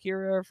Kevin and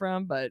Kira are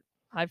from, but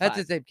high five. That's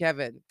his name,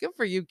 Kevin. Good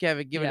for you,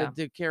 Kevin. Giving Yeah. it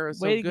to Kara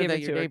so Way to good give that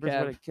it your to her, neighbors Kev.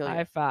 wouldn't kill you.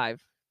 High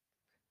five.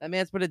 That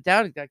man's put it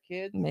down. He's got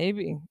kids.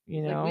 Maybe,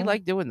 He's know. like, we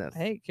like doing this.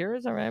 Hey,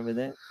 Kira's all right with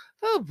it.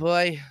 Oh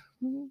boy.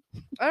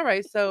 All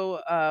right,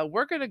 so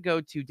we're gonna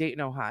go to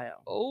Dayton,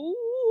 Ohio.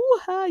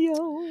 Ohio.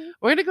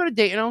 We're gonna go to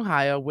Dayton,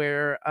 Ohio,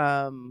 where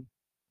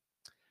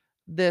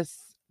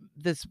this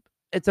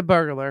it's a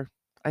burglar.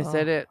 I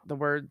said Oh. it. The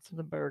words.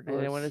 The I burglars.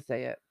 didn't want to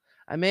say it.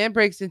 A man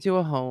breaks into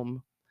a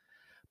home,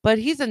 but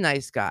he's a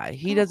nice guy.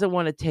 He Oh. doesn't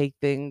want to take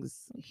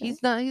things. Okay.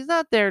 He's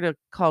not there to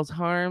cause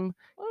harm.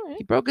 All right.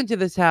 He broke into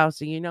this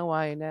house, and you know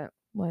why, Annette?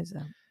 Why is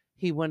that?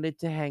 He wanted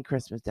to hang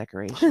Christmas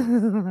decorations. he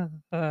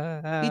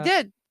He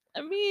did.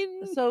 I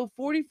mean, So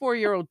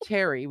 44-year-old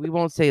Terry, we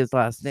won't say his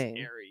last name.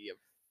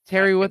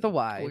 Terry with a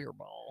Y,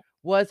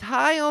 was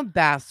high on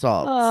bath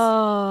salts.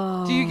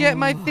 Oh, Do you get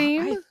my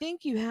theme? I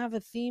think you have a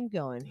theme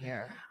going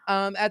here.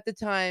 At the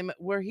time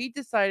where he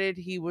decided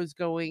he was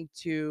going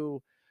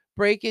to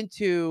break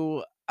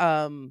into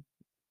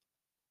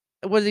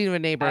It wasn't even a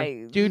neighbor.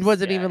 Dude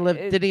didn't even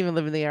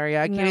live in the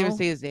area. I can't even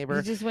say his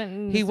neighbor. He just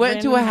went. He went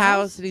to a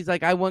house and he's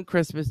like, I want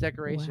Christmas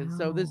decorations.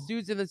 So this Wow.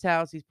 dude's in this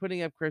house. He's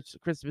putting up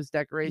Christmas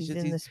decorations.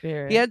 He's in the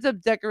spirit. He ends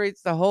up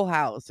decorates the whole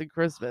house in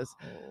Christmas.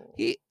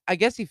 Oh. I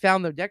guess he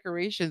found the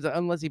decorations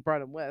unless he brought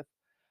them with.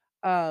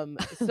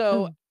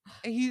 So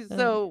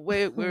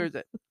where is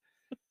it?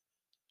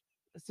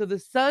 So the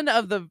son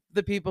of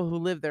the people who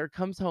live there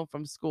comes home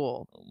from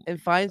school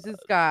and finds this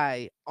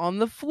guy on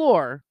the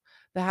floor.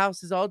 The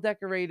house is all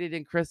decorated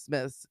in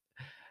Christmas.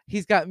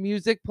 He's got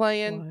music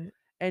playing,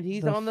 and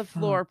he's on the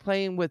floor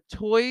playing with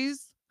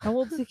toys. How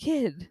old's the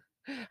kid?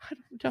 I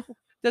don't know.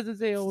 Doesn't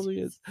say how old he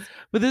is.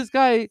 But this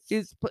guy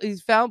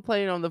he's found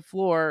playing on the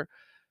floor,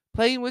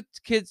 playing with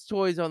kids'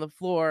 toys on the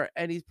floor,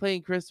 and he's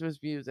playing Christmas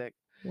music.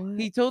 What?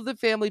 He told the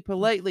family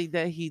politely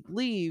that he'd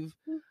leave.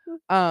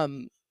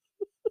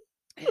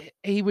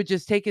 He would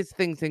just take his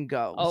things and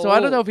go. So I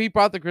don't know if he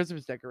brought the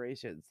Christmas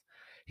decorations.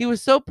 He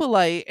was so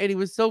polite and he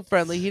was so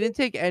friendly. He didn't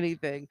take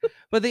anything,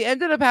 but they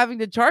ended up having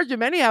to charge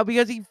him anyhow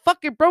because he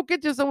fucking broke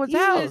into someone's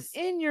house. He was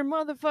in your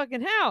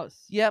motherfucking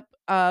house. Yep.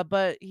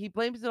 But he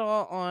blames it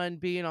all on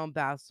being on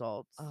bath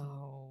salts.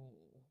 Oh,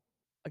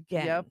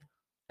 again. Yep.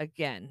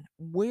 Again.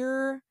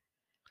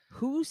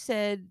 Who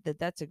said that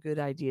that's a good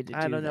idea to do?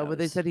 I don't know, but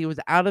they said he was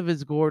out of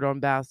his gourd on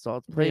bath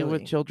salts, playing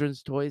with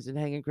children's toys and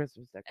hanging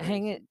Christmas decorations.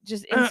 Hanging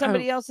just in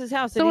somebody else's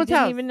house that he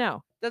didn't even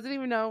know. Doesn't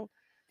even know.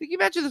 Can you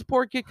imagine this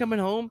poor kid coming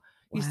home?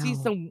 You see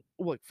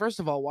first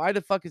of all, why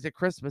the fuck is it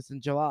Christmas in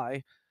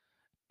July?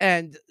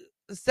 And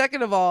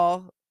second of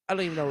all, I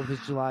don't even know if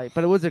it's July,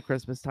 but it was at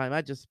Christmas time.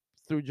 I just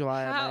threw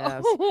July on my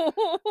ass.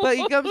 But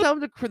he comes home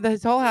to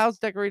his whole house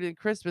decorated in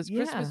Christmas.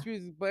 Yeah. Christmas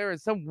music blaring.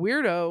 Some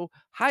weirdo,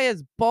 high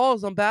as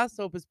balls on bath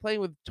soap, is playing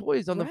with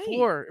toys on the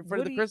floor in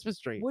front of the Christmas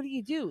tree. What do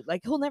you do?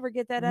 Like, he'll never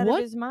get that out of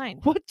his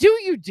mind. What do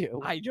you do?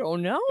 I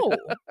don't know.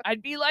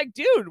 I'd be like,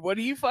 dude, what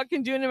are you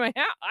fucking doing in my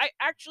house?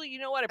 You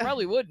know what? I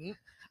probably wouldn't.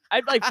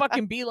 I'd like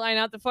fucking beeline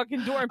out the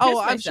fucking door and piss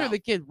myself. I'm sure the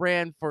kid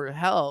ran for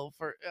hell.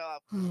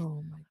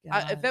 Oh my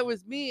god! If that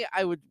was me,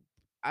 I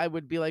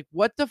would be like,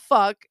 what the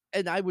fuck?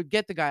 And I would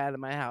get the guy out of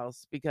my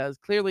house because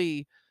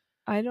clearly,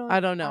 I don't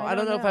know. I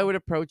don't know if I would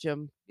approach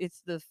him.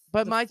 It's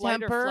my flight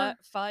temper, or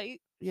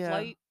flight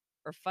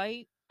or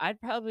fight. I'd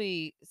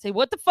probably say,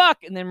 what the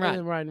fuck? And then run. And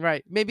then run,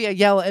 right. Maybe I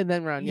yell and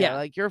then run. Yeah.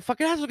 Like, you're a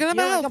fucking asshole. Get out of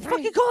my house. I'm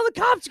fucking calling the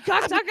cops, you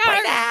cocksucker.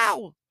 Right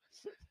now.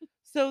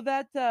 So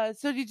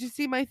did you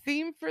see my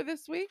theme for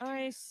this week?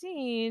 I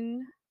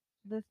seen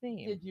the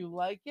theme. Did you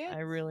like it? I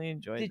really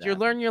enjoyed it. Did you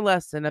learn your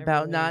lesson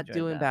about not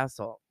doing bath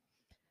salt?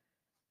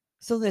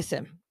 So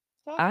listen,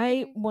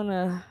 I want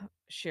to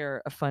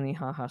share a funny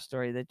haha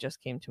story that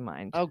just came to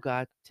mind. Oh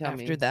God, tell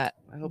me. After that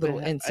little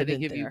incident, I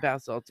didn't give you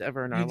bath salts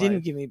ever in our life. You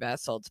didn't give me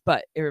bath salts,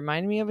 but it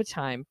reminded me of a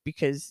time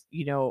because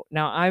now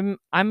I'm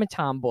a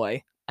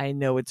tomboy. I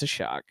know it's a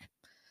shock.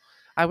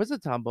 I was a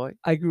tomboy.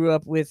 I grew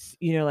up with,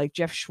 like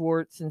Jeff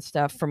Schwartz and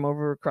stuff from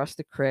over across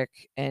the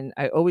creek. And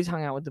I always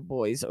hung out with the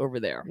boys over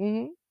there.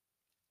 Mm-hmm.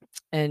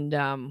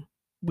 And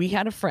we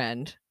had a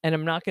friend, and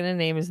I'm not going to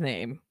name his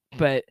name,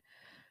 but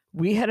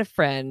we had a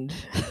friend.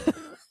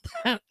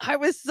 I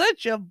was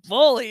such a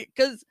bully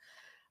because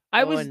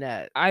I was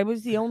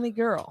the only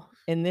girl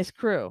in this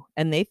crew,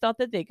 and they thought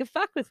that they could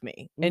fuck with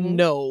me. Mm-hmm. And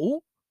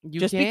no,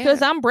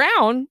 because I'm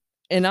brown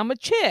and I'm a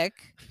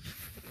chick.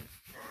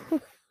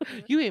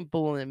 You ain't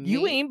bullying me.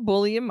 You ain't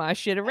bullying my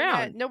shit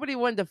around. Nobody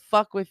wanted to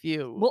fuck with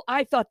you. Well,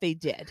 I thought they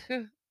did.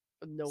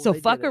 No, so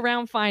fuck didn't.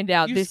 Around, find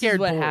out. This is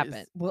what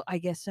happened. Well, I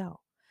guess so.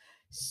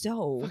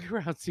 So fuck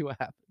around, see what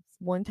happens.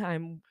 One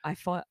time I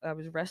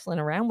was wrestling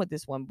around with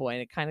this one boy,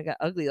 and it kind of got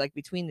ugly, like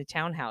between the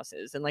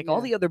townhouses, and all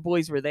the other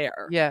boys were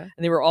there. Yeah.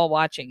 And they were all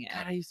watching it.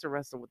 God, I used to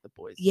wrestle with the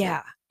boys. Yeah.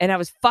 Too. And I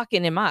was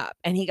fucking him up,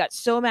 and he got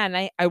so mad,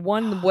 and I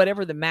won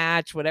whatever the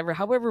match,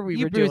 however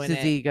we were doing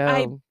his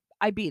ego.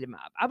 I beat him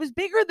up. I was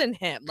bigger than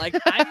him. Like,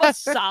 I'm a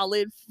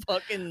solid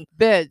fucking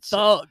bitch.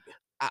 Thug.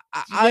 You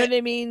know what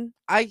I mean?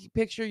 I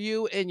picture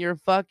you in your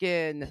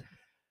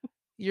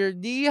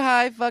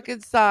knee-high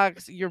fucking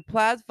socks, your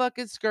plaid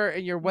fucking skirt,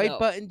 and your white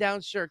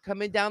button-down shirt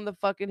coming down the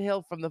fucking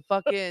hill from the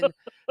fucking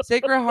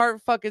Sacred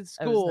Heart fucking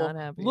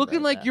school,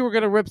 looking like you were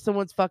going to rip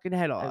someone's fucking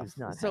head off. I was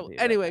not so happy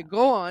anyway,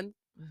 go on.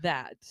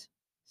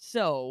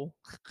 So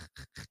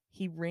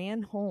he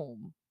ran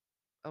home.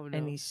 Oh, no.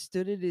 And he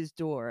stood at his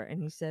door and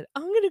he said,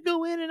 I'm going to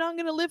go in and I'm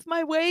going to lift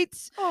my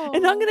weights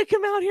and I'm going to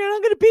come out here and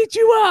I'm going to beat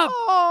you up.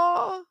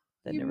 Oh,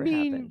 that never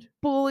happened.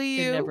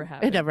 Bully you. It never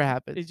happened. It never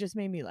happened. It just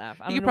made me laugh.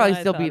 You could probably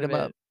still beat him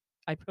up.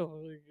 I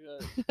probably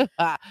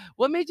could.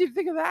 What made you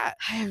think of that?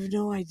 I have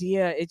no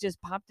idea. It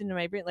just popped into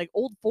my brain like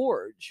Old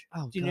Forge.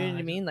 Oh, do you know what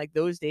I mean? Like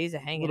those days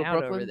of hanging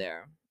out over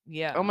there.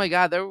 Yeah. Oh my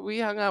God. We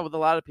hung out with a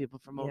lot of people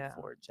from Old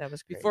Forge. That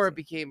was crazy. Before it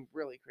became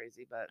really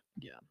crazy, but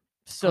yeah.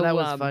 So that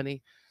was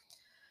funny.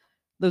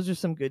 Those are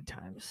some good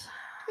times.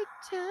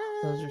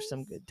 Those are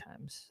some good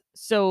times.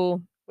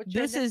 So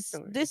this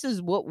is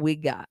what we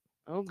got.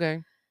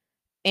 Okay.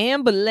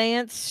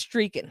 Ambulance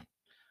streaking.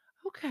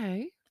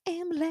 Okay.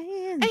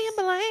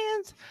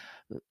 Ambulance.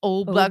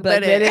 Old Black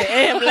Betty.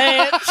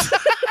 Ambulance.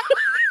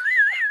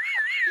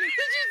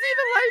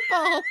 light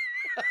bulb.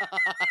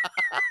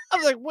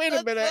 I'm like, wait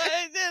a minute.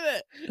 I did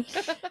it.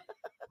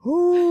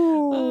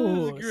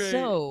 Oh, this is great.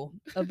 So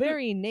a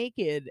very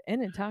naked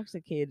and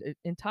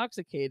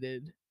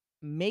intoxicated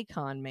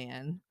Macon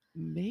man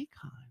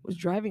was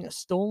driving a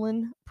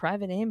stolen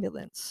private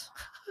ambulance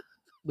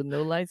with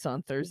no lights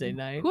on Thursday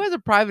night. Who has a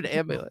private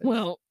ambulance?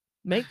 Well,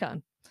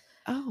 Macon.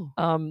 Oh.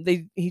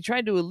 He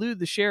tried to elude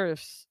the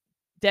sheriff's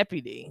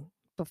deputy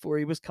before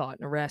he was caught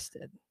and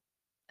arrested.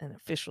 And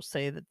officials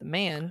say that the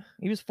man,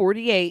 he was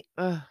 48.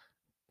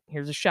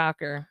 Here's a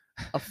shocker.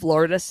 A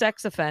Florida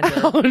sex offender.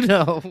 Oh,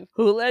 no.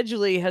 Who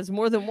allegedly has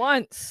more than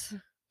once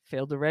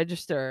failed to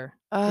register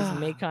his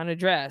Macon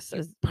address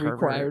as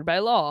required by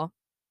law,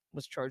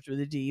 was charged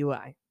with a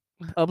DUI.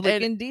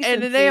 Public indecency.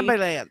 And an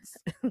ambulance.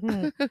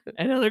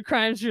 And other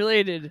crimes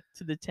related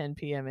to the 10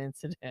 p.m.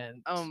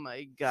 incident. Oh,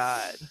 my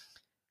God.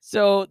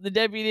 So the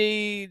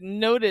deputy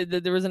noted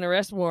that there was an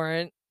arrest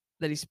warrant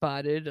that he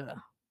spotted.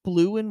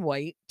 Blue and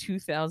white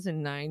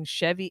 2009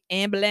 Chevy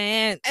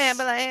ambulance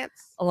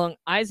along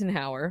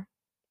Eisenhower,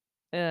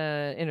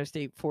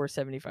 Interstate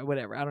 475,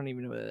 whatever. I don't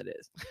even know what that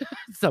is.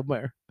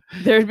 Somewhere.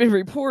 There had been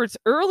reports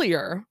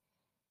earlier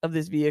of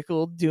this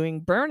vehicle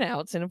doing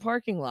burnouts in a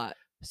parking lot.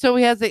 So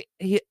he has the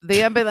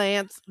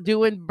ambulance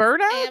doing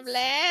burnouts?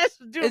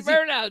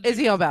 Burnouts. Is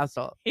he on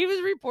Bastille? He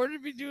was reported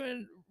to be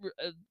doing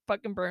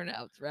fucking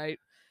burnouts, right?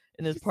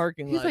 In this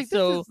parking lot. He's like,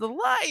 so this is the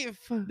life.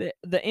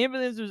 The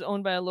ambulance was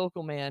owned by a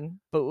local man,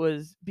 but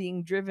was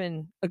being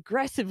driven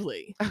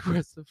aggressively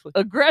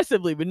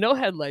with no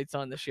headlights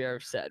on, the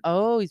sheriff said.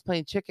 Oh, he's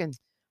playing chicken.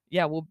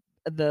 Yeah, well,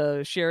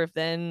 the sheriff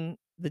then,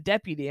 the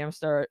deputy, he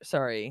said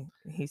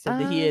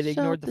that he had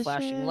ignored the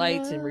flashing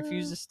lights and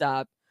refused to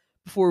stop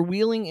before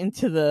wheeling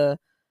into the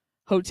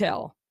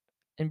hotel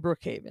in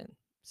Brookhaven.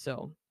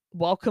 So,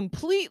 while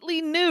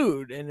completely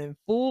nude and in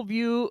full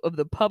view of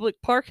the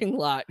public parking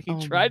lot, he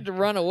tried to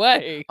run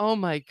away. Oh,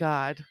 my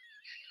God.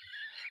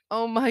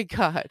 Oh, my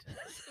God.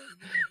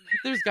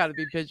 There's got to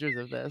be pictures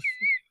of this.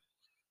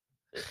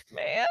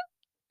 Man.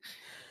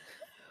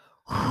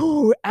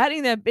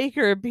 Adding that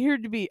Baker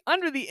appeared to be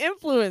under the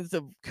influence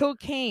of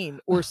cocaine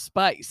or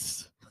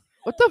spice.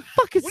 What the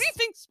fuck is... What do you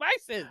think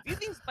spice is? Do you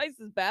think spice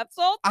is bath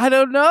salt? I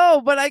don't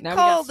know, but now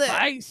called it.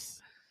 Spice.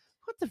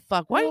 What the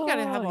fuck? Why you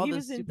gotta have all he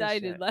this was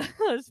indicted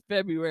last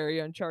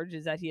February on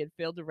charges that he had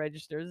failed to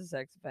register as a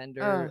sex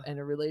offender and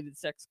a related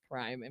sex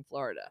crime in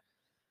Florida.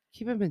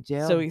 Keep him in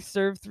jail. So he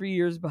served 3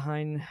 years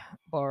behind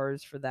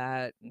bars for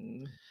that.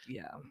 And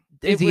yeah.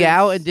 Is he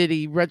out and did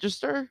he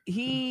register?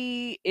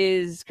 He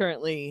is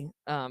currently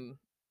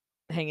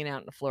hanging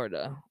out in the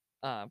Florida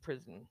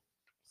prison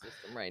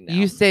system right now.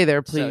 You stay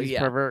there, please, so, yeah.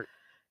 pervert.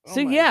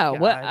 So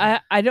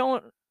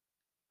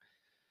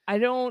I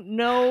don't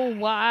know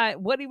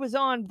what he was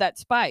on that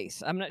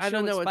spice. I'm not sure. I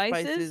don't know what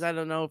spice is. I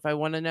don't know if I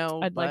want to know.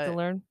 I'd like to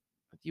learn.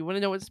 Do you want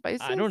to know what spice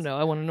is? I don't know.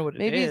 I want to know what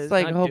it is. Maybe it's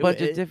like a whole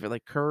bunch of different,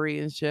 like curry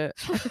and shit.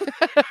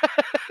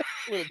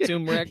 Little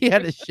turmeric. He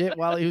had a shit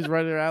while he was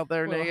running out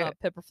there naked. Hot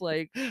pepper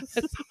flakes.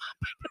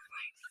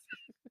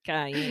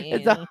 Cayenne.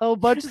 It's a whole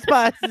bunch of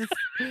spices.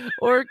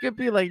 Or it could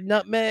be like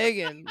nutmeg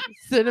and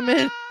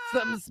cinnamon.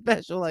 Something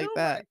special like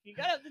that. You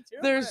gotta have the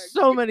turmeric. There's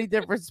so many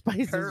different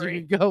spices you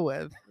can go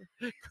with.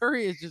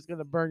 Curry is just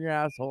gonna burn your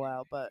asshole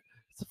out, but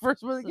it's the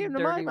first one that came to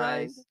my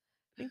mind. I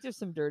think there's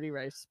some dirty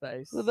rice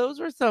spice. So those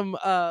were some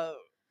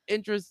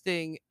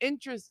interesting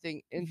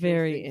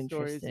very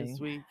stories this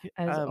week.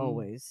 As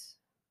always.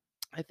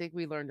 I think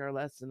we learned our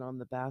lesson on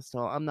the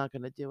Bastille. I'm not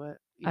gonna do it.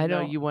 I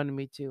know you wanted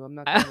me to. I'm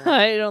not gonna.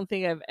 I don't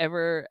think I've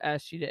ever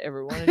asked you to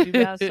ever want to do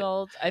bath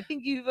salts. I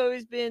think you've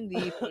always been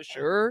the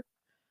pusher.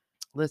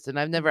 Listen,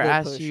 I've never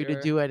asked you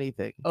to do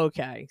anything.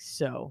 Okay,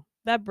 so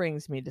that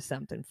brings me to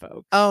something,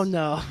 folks. Oh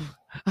no,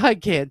 I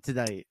can't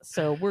tonight.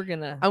 So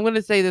I'm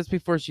gonna say this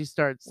before she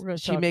starts.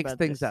 She makes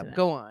things up. Tonight.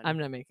 Go on. I'm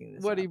not making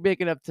this. What are you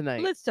making up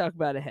tonight? Let's talk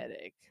about a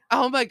headache.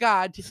 Oh my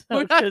God!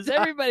 Because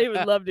everybody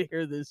would love to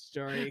hear this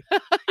story.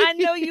 I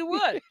know you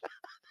would.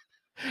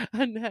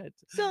 Annette.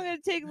 So I'm gonna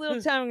take a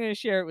little time. I'm gonna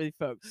share it with you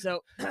folks.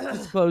 So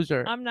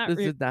disclosure. I'm not. This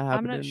is not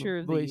happening. I'm not sure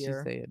of the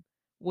year.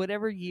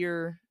 Whatever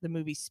year the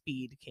movie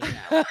Speed came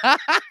out.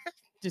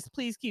 Just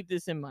please keep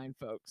this in mind,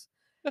 folks.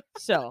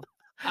 So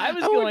I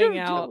was going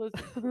out.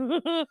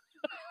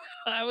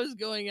 I was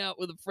going out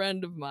with a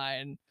friend of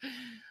mine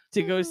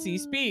to go see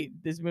Speed,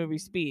 this movie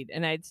Speed.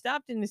 And I'd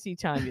stopped in to see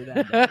Tanya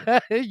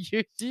that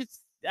day.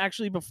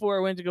 Actually, before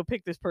I went to go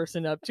pick this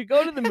person up to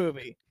go to the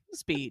movie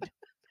Speed.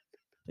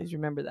 Please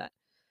remember that.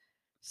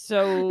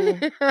 So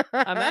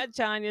I'm at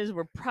Tanya's.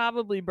 We're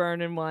probably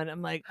burning one.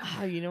 I'm like,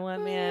 oh, you know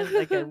what, man?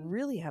 Like, I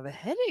really have a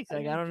headache.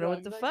 Like, I don't know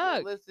what the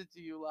fuck. Listen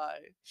to you lie.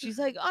 She's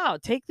like, oh,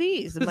 take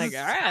these. I'm like,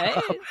 all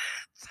right.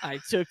 I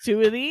took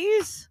 2 of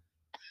these.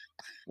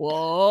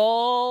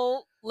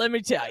 Well, let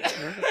me tell you.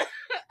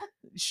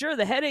 Sure,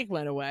 the headache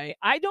went away.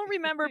 I don't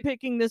remember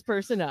picking this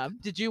person up.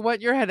 Did you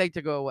want your headache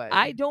to go away?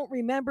 I don't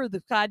remember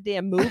the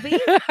goddamn movie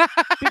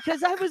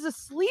because I was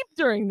asleep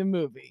during the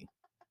movie.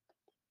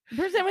 The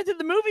person I went to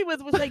the movie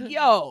with was like,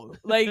 yo,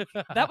 like,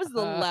 that was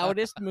the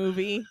loudest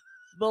movie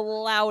the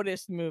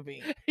loudest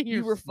movie. You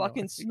You're were snoring.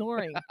 fucking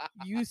snoring.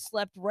 You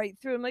slept right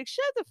through. I'm like,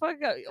 shut the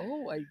fuck up.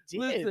 Oh, I did.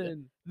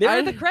 Listen, There are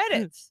I- the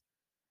credits.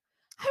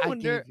 I I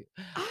wonder. gave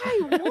you.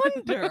 I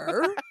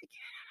wonder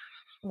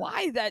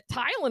why that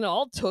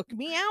Tylenol took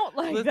me out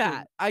like Listen,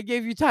 that. I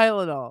gave you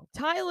Tylenol.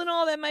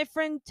 Tylenol that my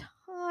friend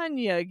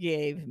Tanya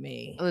gave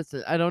me.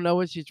 Listen, I don't know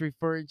what she's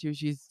referring to.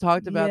 She's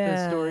talked about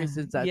this story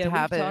since that's we've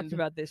happened. talked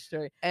about this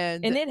story,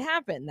 and and it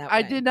happened that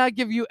I way. did not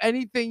give you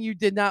anything you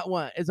did not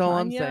want. Is all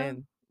I'm Tanya,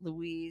 saying.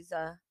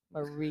 Louisa,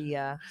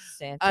 Maria,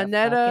 Santa,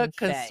 Anetta,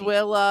 fucking Faye.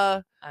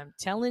 Consuela. I'm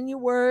telling you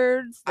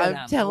words that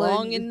I'm telling you-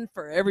 longing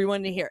for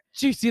everyone to hear.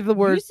 Do you see the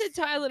words? You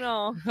said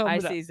Tylenol. I'm I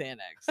gonna- say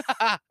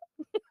Xanax.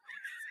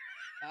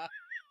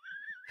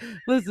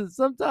 Listen,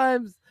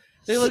 sometimes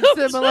they look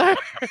similar.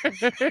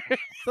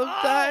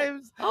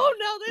 Sometimes Oh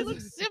no, they look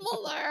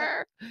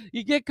similar.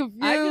 you get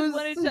confused. I just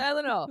wanted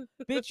Tylenol.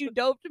 Bitch, you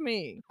doped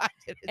me. I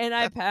didn't And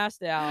I stop.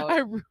 passed out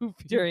I roofied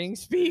during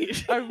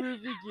speed. I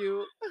roofied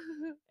you.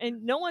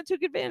 And no one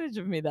took advantage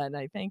of me that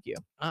night. Thank you.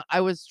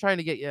 I was trying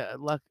to get you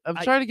luck. I'm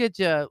trying to get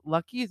you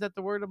lucky. Is that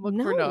the word I'm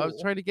looking for? No, I was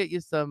No. trying to get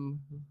you something.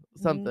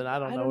 I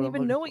don't know. I don't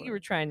even know what you were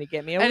trying to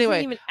get me. I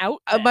Anyway, wasn't even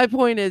out. My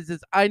point is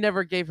I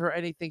never gave her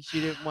anything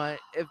she didn't want.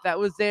 If that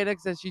was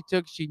Xanax that she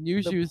took, she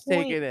knew she was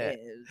taking it.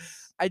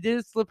 I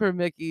didn't slip her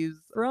Mickey's.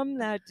 From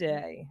that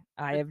day,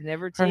 I have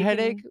never Her taken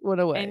headache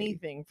went away.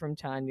 anything from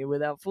Tanya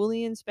without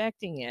fully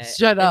inspecting it.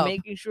 Shut and up.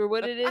 making sure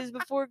what it is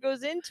before it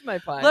goes into my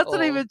pile. Let's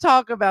not even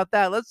talk about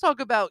that. Let's talk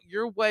about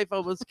your wife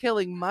almost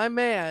killing my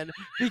man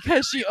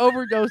because she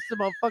overdosed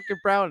him on fucking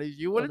brownies.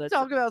 You want to that's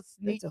talk about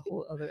sneak? That's a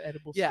whole other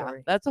edible Yeah,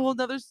 story. that's a whole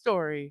nother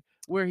story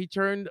where he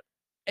turned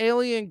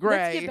alien gray.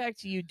 Let's get back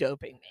to you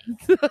doping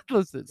me.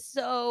 Listen,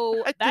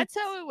 So I that's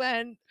did- how it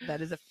went. That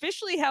is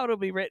officially how it'll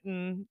be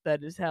written.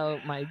 That is how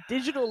my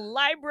digital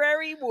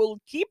library will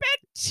keep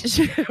it.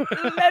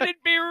 Let it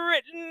be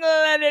written.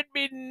 Let it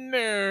be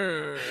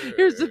known.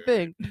 here's the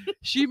thing.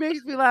 She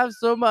makes me laugh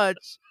so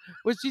much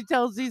when she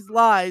tells these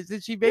lies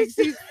and she makes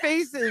these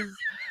faces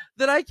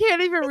that I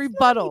can't even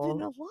rebuttal. Not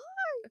even a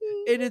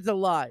lie. It is a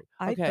lie.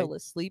 I Okay. fell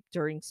asleep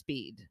during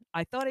speed.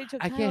 I thought I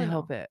took I can't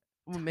help Tylenol. it.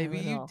 Well, maybe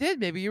you Tylenol. did.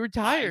 Maybe you were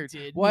tired.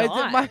 did Why is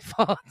it my not.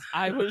 fault?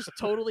 I was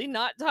totally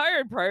not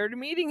tired prior to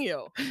meeting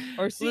you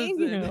or seeing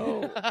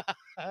you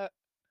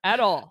at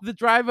all. The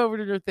drive over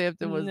to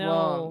Northampton was no,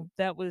 long.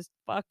 that was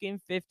fucking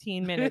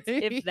 15 minutes,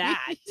 if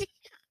that.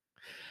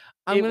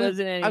 I'm gonna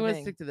wasn't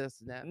anything. stick to this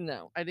now.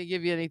 No, I didn't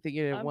give you anything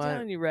you didn't I'm want.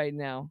 telling you right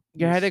now.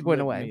 Your you headache went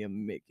slipped away. me a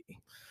Mickey.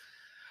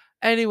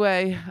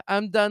 Anyway,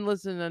 I'm done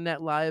listening to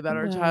Annette lie about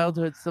our No.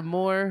 childhood some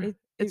more.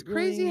 It's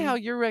crazy really- how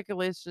your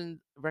recollections,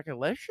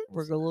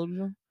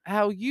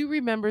 how you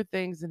remember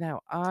things and how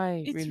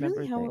I It's remember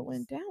really how things. it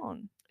went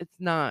down. It's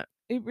not.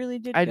 It really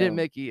did. I didn't go.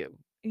 make you.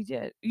 You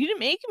did. You didn't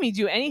make me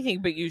do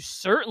anything, but you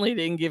certainly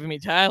didn't give me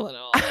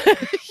Tylenol.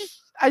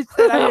 I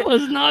said That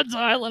was not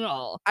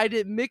Tylenol. I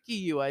didn't Mickey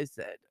you. I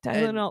said And-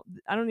 Tylenol.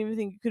 I don't even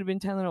think it could have been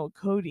Tylenol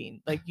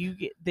codeine. Like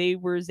they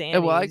were Xannies.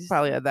 and well, I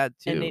probably had that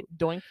too. And it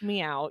doinked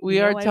me out. We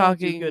You are know I don't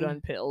do good talking-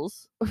 on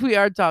pills. We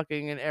are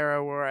talking an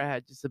era where I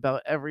had just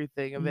about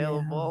everything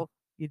available.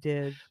 You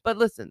did. But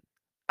listen,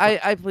 I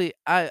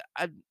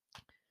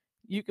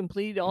You can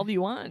plead all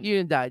you want. you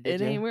didn't die, did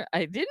it you? ain't where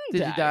I didn't Did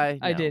die. you die?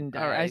 I No. didn't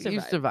die. All I right, survived.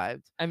 you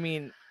survived. I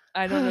mean,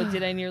 I don't know.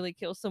 Did I nearly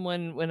kill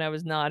someone when I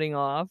was nodding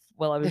off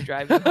while I was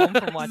driving home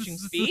from watching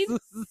Speed?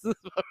 Who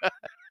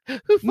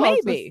falls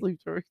Maybe. asleep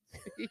during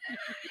Speed?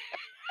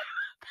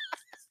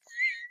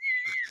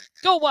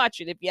 Go watch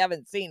it if you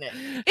haven't seen it.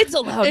 It's a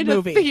loud in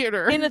movie. a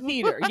theater. In a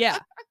theater, yeah.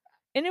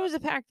 And it was a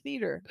packed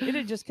theater. It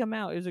had just come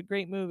out. It was a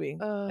great movie.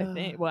 I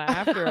think. Well,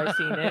 after I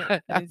seen it, I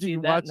didn't after see you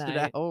it that watched it night.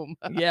 at home.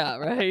 Yeah,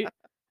 right.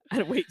 I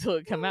had to wait till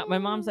it come out. My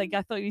mom's like,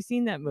 "I thought you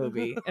seen that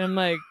movie," and I'm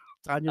like,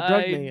 Tanya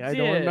drugged I me. I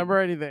don't did. remember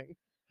anything.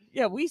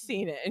 "Yeah, we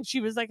seen it." And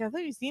she was like, "I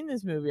thought you seen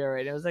this movie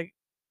already." I was like,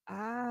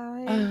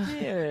 "I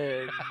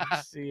did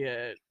see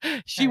it."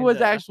 She was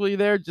Kinda. actually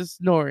there just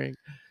snoring.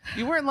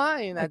 You weren't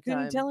lying I that couldn't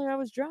time. tell her I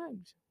was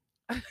drugged.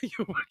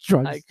 You were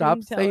drunk. I Stop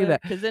couldn't tell saying her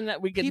that. because then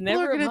we could People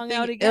never are have gonna hung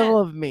out think again. ill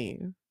of me.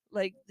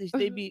 Like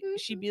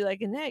she'd be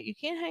like, "Annette, you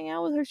can't hang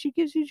out with her. She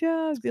gives you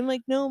drugs." I'm like,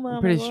 "No, mom. I'm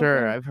I pretty love sure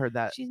her. I've heard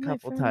that She's a my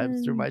couple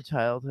times through my friend.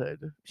 childhood.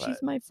 She's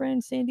but my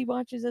friend. Sandy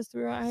watches us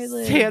through our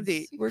eyelids.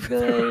 Sandy. We're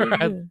Through her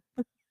good."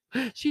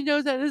 she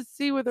knows how to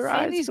see with her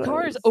Sandy's eyes.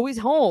 car is closed. always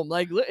home.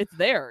 Like, look, it's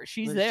there.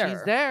 She's there.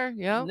 She's there.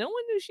 Yeah. No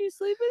one knew she's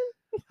sleeping.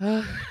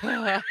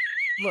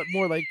 Look,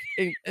 more like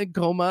in a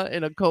coma.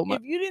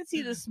 If you didn't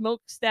see the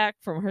smokestack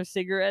from her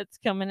cigarettes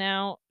coming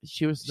out,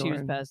 She was she was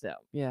snoring. passed out.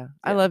 Yeah.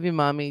 I Yeah. love you,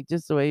 mommy,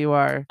 just the way you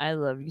are. I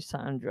love you,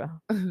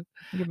 Sandra. You're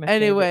my favorite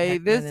Anyway,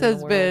 Heckman this in the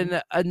has been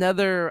world.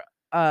 another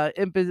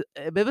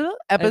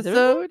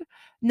episode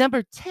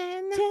number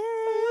 10.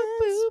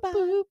 Boo,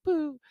 boo,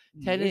 boo.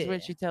 10 is when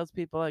Yeah. she tells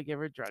people I give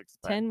her drugs.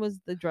 But 10 was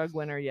the drug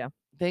winner. Yeah.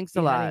 thanks a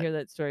You had to lot. hear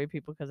that story,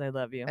 people, because I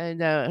love you.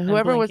 And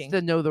whoever wants blinking.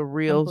 to know the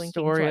real blinking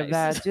story of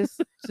twice. that,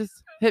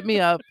 just hit me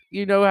up.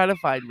 You know how to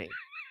find me.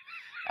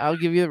 I'll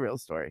give you the real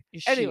story.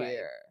 Anyway,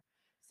 Sure.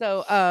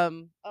 So,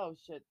 oh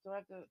shit. Do I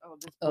have to? Oh,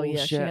 this Oh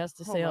yeah, she bullshit. has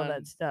to Hold say all on.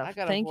 that stuff. I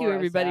gotta Thank you whore us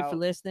everybody for out.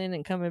 listening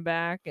and coming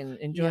back and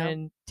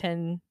enjoying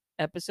 10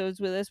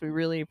 episodes with us. We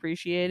really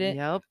appreciate it.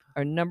 Yep.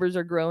 Our numbers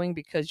are growing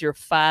because you're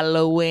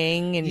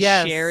following and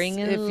Yes. sharing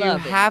and If you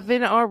loving.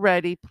 haven't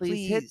already,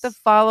 please hit the Please.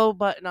 follow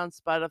button on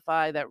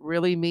Spotify. That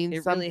really means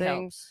It something.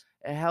 really helps.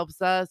 It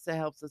helps us. It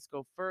helps us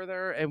go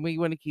further, and we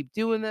want to keep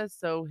doing this.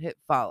 So hit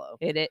follow.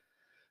 Hit it.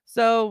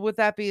 So with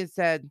that being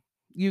said,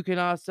 you can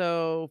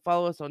also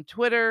follow us on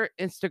Twitter,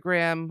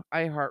 Instagram,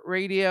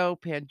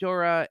 iHeartRadio,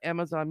 Pandora,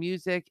 Amazon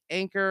Music,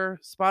 Anchor,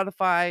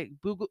 Spotify,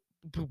 Google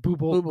Boo-boo.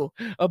 Google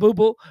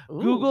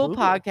Boo-boo.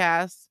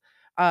 Podcasts.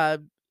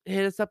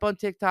 Hit us up on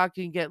TikTok.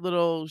 You can get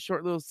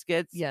short little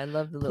skits. Yeah, I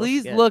love the little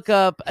Please skits. look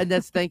up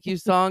Annette's Thank You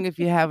song if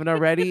you haven't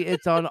already.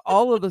 It's on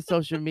all of the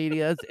social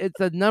medias. It's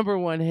a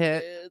 #1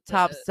 hit,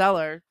 top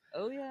seller.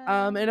 Oh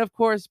yeah. And of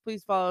course,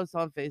 please follow us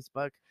on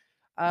Facebook.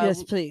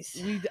 Yes,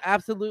 please. We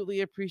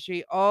absolutely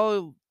appreciate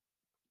all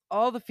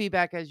the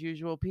feedback as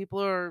usual.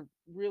 People are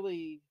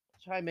really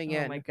chiming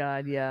in. Oh my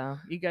god, yeah.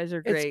 You guys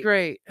are great. It's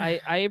great.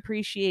 I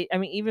appreciate, I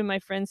mean, even my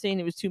friend saying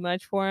it was too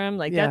much for him,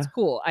 like Yeah. that's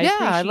cool. I Yeah,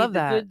 appreciate I love the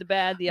that. good, the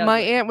bad, the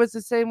My ugly. aunt was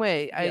the same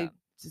way. Yeah. I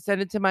sent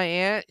it to my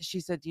aunt.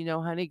 She said,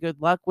 honey, good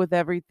luck with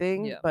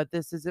everything, Yeah. but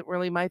this isn't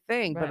really my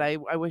thing. But Right.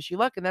 I wish you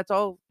luck, and that's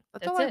all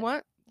I it.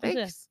 want. That's it.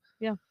 Thanks.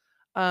 Yeah.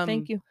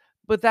 Thank you.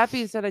 But that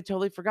being said, I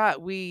totally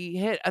forgot. We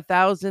hit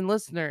 1,000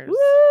 listeners. Woo!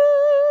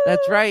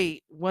 That's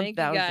right. Thank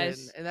you, 1,000.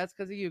 guys. And that's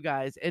because of you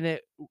guys. And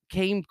it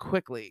came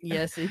quickly.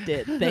 Yes, it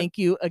did. Thank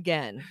you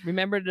again.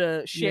 Remember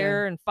to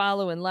share and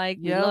follow and like.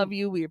 Yep. We love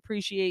you. We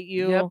appreciate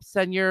you. Yep.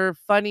 Send your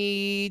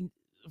funny,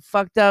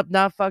 fucked up,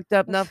 not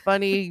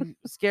funny,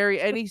 scary,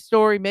 any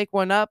story, make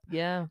one up.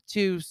 Yeah.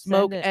 To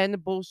smoke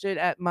and bullshit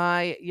at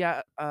my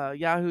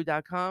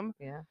yahoo.com.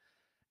 Yeah.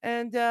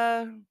 And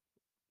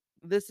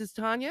this is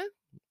Tanya.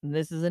 And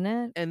this is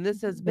Annette. And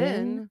this has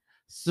been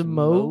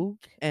Smoke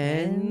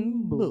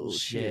and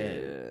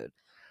Bullshit.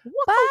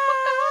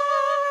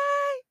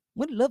 Bye.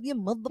 We love you,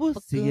 motherfuckers. We'll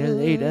see you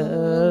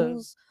later.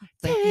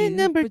 10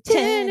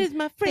 is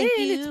my friend.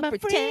 It's my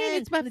friend.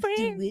 It's my friend.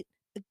 Let's do it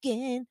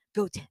again.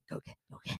 Go 10. Go 10.